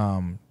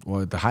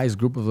 the highest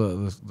group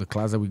of the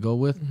class that we go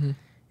with,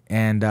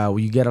 and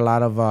you get a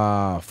lot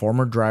of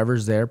former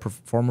drivers there,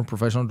 former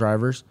professional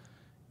drivers,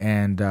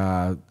 and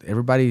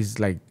everybody's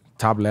like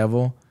top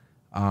level.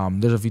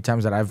 There's a few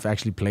times that I've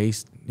actually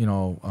placed,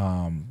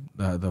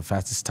 the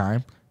fastest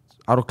time.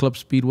 Auto Club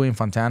Speedway in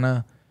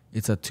Fontana.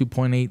 It's a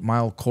 2.8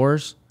 mile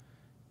course,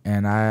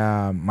 and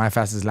my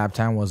fastest lap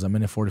time was 1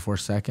 minute 44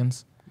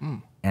 seconds.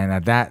 And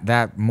at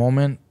that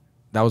moment,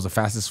 that was the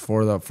fastest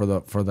for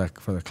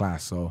the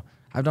class. So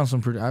I've done some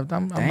pretty. I'm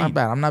not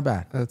bad. I'm not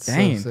bad. That's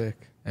Dang. so sick.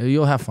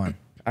 You'll have fun.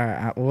 All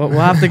right, we'll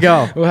have to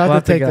go. We'll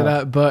have to take go. that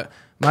up. But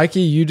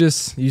Mikey,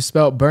 you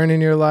spelt burn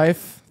in your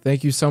life.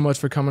 Thank you so much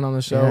for coming on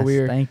the show.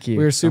 Yes, thank you.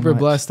 We're super so much.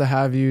 blessed to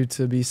have you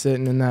to be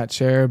sitting in that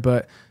chair.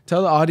 But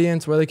tell the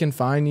audience where they can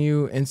find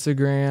you: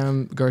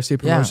 Instagram, Garcia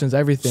Promotions,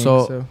 everything.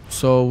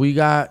 So we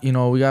got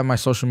my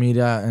social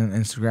media and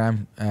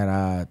Instagram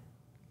at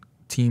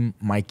Team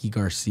Mikey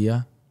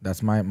Garcia.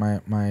 That's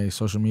my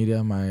social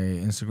media, my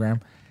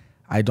Instagram.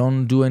 I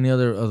don't do any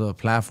other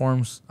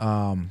platforms,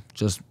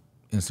 just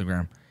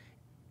Instagram.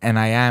 And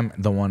I am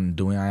the one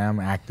I am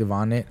active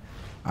on it.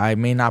 I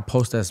may not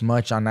post as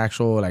much on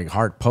actual like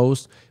hard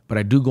posts, but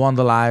I do go on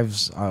the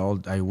lives.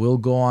 I will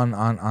go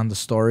on the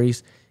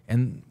stories,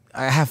 and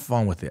I have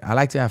fun with it. I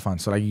like to have fun.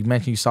 So like you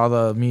mentioned, you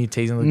saw me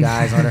tasing the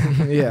guys on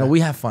there. Yeah. We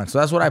have fun. So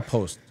that's what I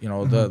post.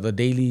 The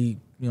daily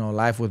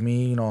life with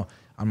me. On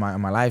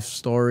my life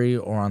story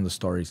or on the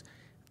stories.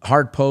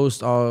 Hard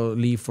post I'll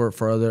leave for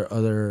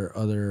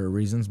other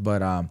reasons,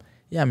 but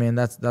yeah, man,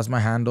 that's my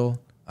handle.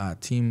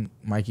 Team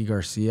Mikey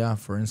Garcia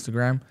for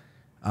Instagram.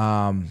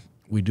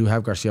 We do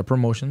have Garcia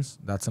Promotions.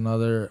 That's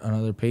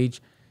another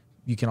page.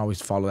 You can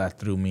always follow that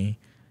through me.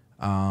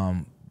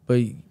 But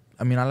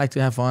I mean, I like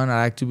to have fun.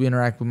 I like to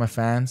interact with my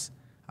fans.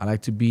 I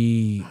like to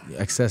be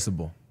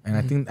accessible, and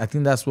I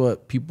think that's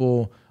what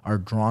people are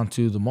drawn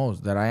to the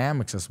most. That I am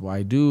accessible.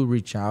 I do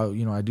reach out.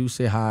 I do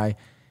say hi.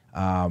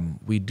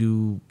 We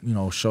do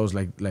shows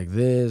like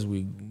this.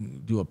 We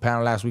do a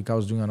panel. Last week I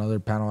was doing another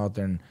panel out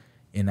there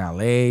in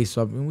LA.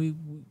 So I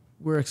mean,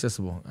 we're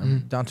accessible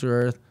and down to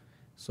earth.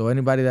 So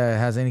anybody that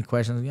has any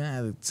questions,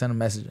 send a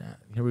message.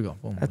 Here we go.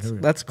 Boom.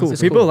 That's cool.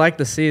 People like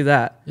to see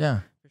that.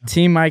 Yeah.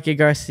 Team Mikey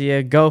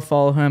Garcia, go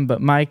follow him.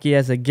 But Mikey,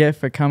 as a gift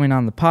for coming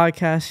on the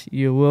podcast,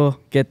 you will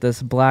get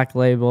this Black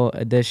Label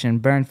Edition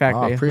Burn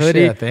Factory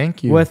hoodie. It.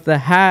 Thank you. With the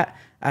hat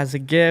as a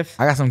gift.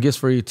 I got some gifts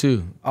for you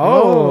too.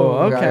 Oh,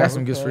 okay. I got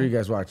some gifts for you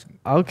guys. Watch.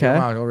 Okay.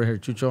 Come on, over here,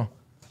 Chucho.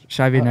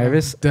 Should I be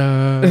nervous?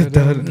 Nah. Is it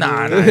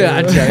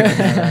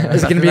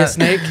gonna be a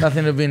snake?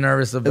 Nothing to be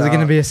nervous about. Is it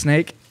gonna be a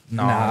snake?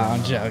 No,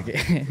 I'm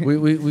joking.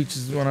 we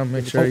just want to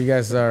make sure you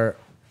guys are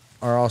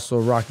also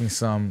rocking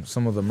some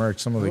of the merch,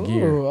 some of the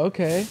gear. Ooh,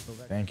 okay.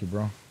 Thank you,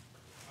 bro.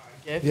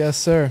 Yes,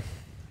 sir.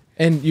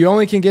 And you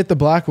only can get the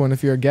black one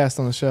if you're a guest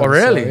on the show. Oh,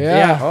 really? So,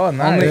 yeah. Oh,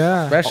 nice.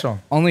 Yeah. Special.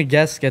 Only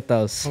guests get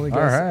those. Only All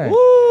guests. right.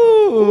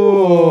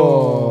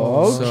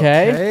 Ooh,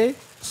 okay.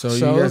 So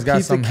you guys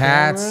got some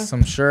hats,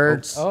 some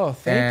shirts. Oh,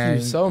 thank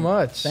you so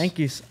much. Thank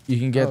you. You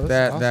can get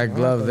that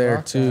glove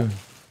there too.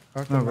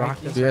 You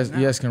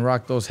guys can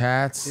rock those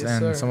hats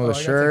and some of the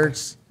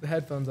shirts. The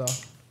headphones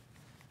off.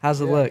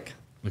 How's it look?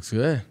 Looks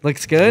good.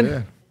 Looks good?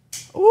 Yeah.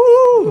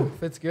 Ooh.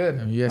 Fits good.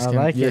 And you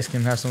guys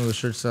can have some of the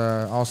shirts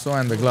also,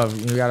 and the glove.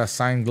 You got a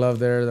signed glove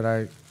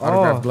there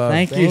autographed glove.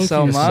 Thank you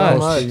so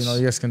much.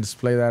 You guys can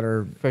display that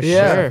or For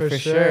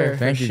sure.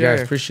 Thank you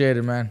guys. Appreciate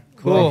it, man.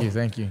 Cool.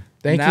 Thank you.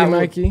 Thank you,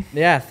 Mikey.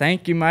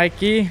 Thank you,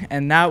 Mikey.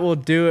 And that will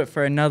do it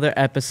for another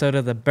episode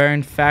of the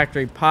Burn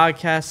Factory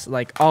podcast.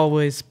 Like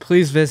always,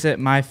 please visit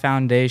my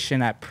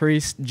foundation at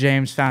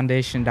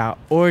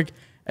priestjamesfoundation.org.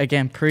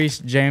 Again,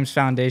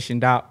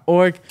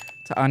 priestjamesfoundation.org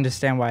to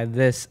understand why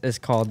this is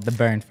called the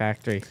Burn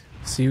Factory.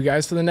 See you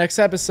guys for the next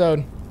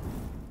episode.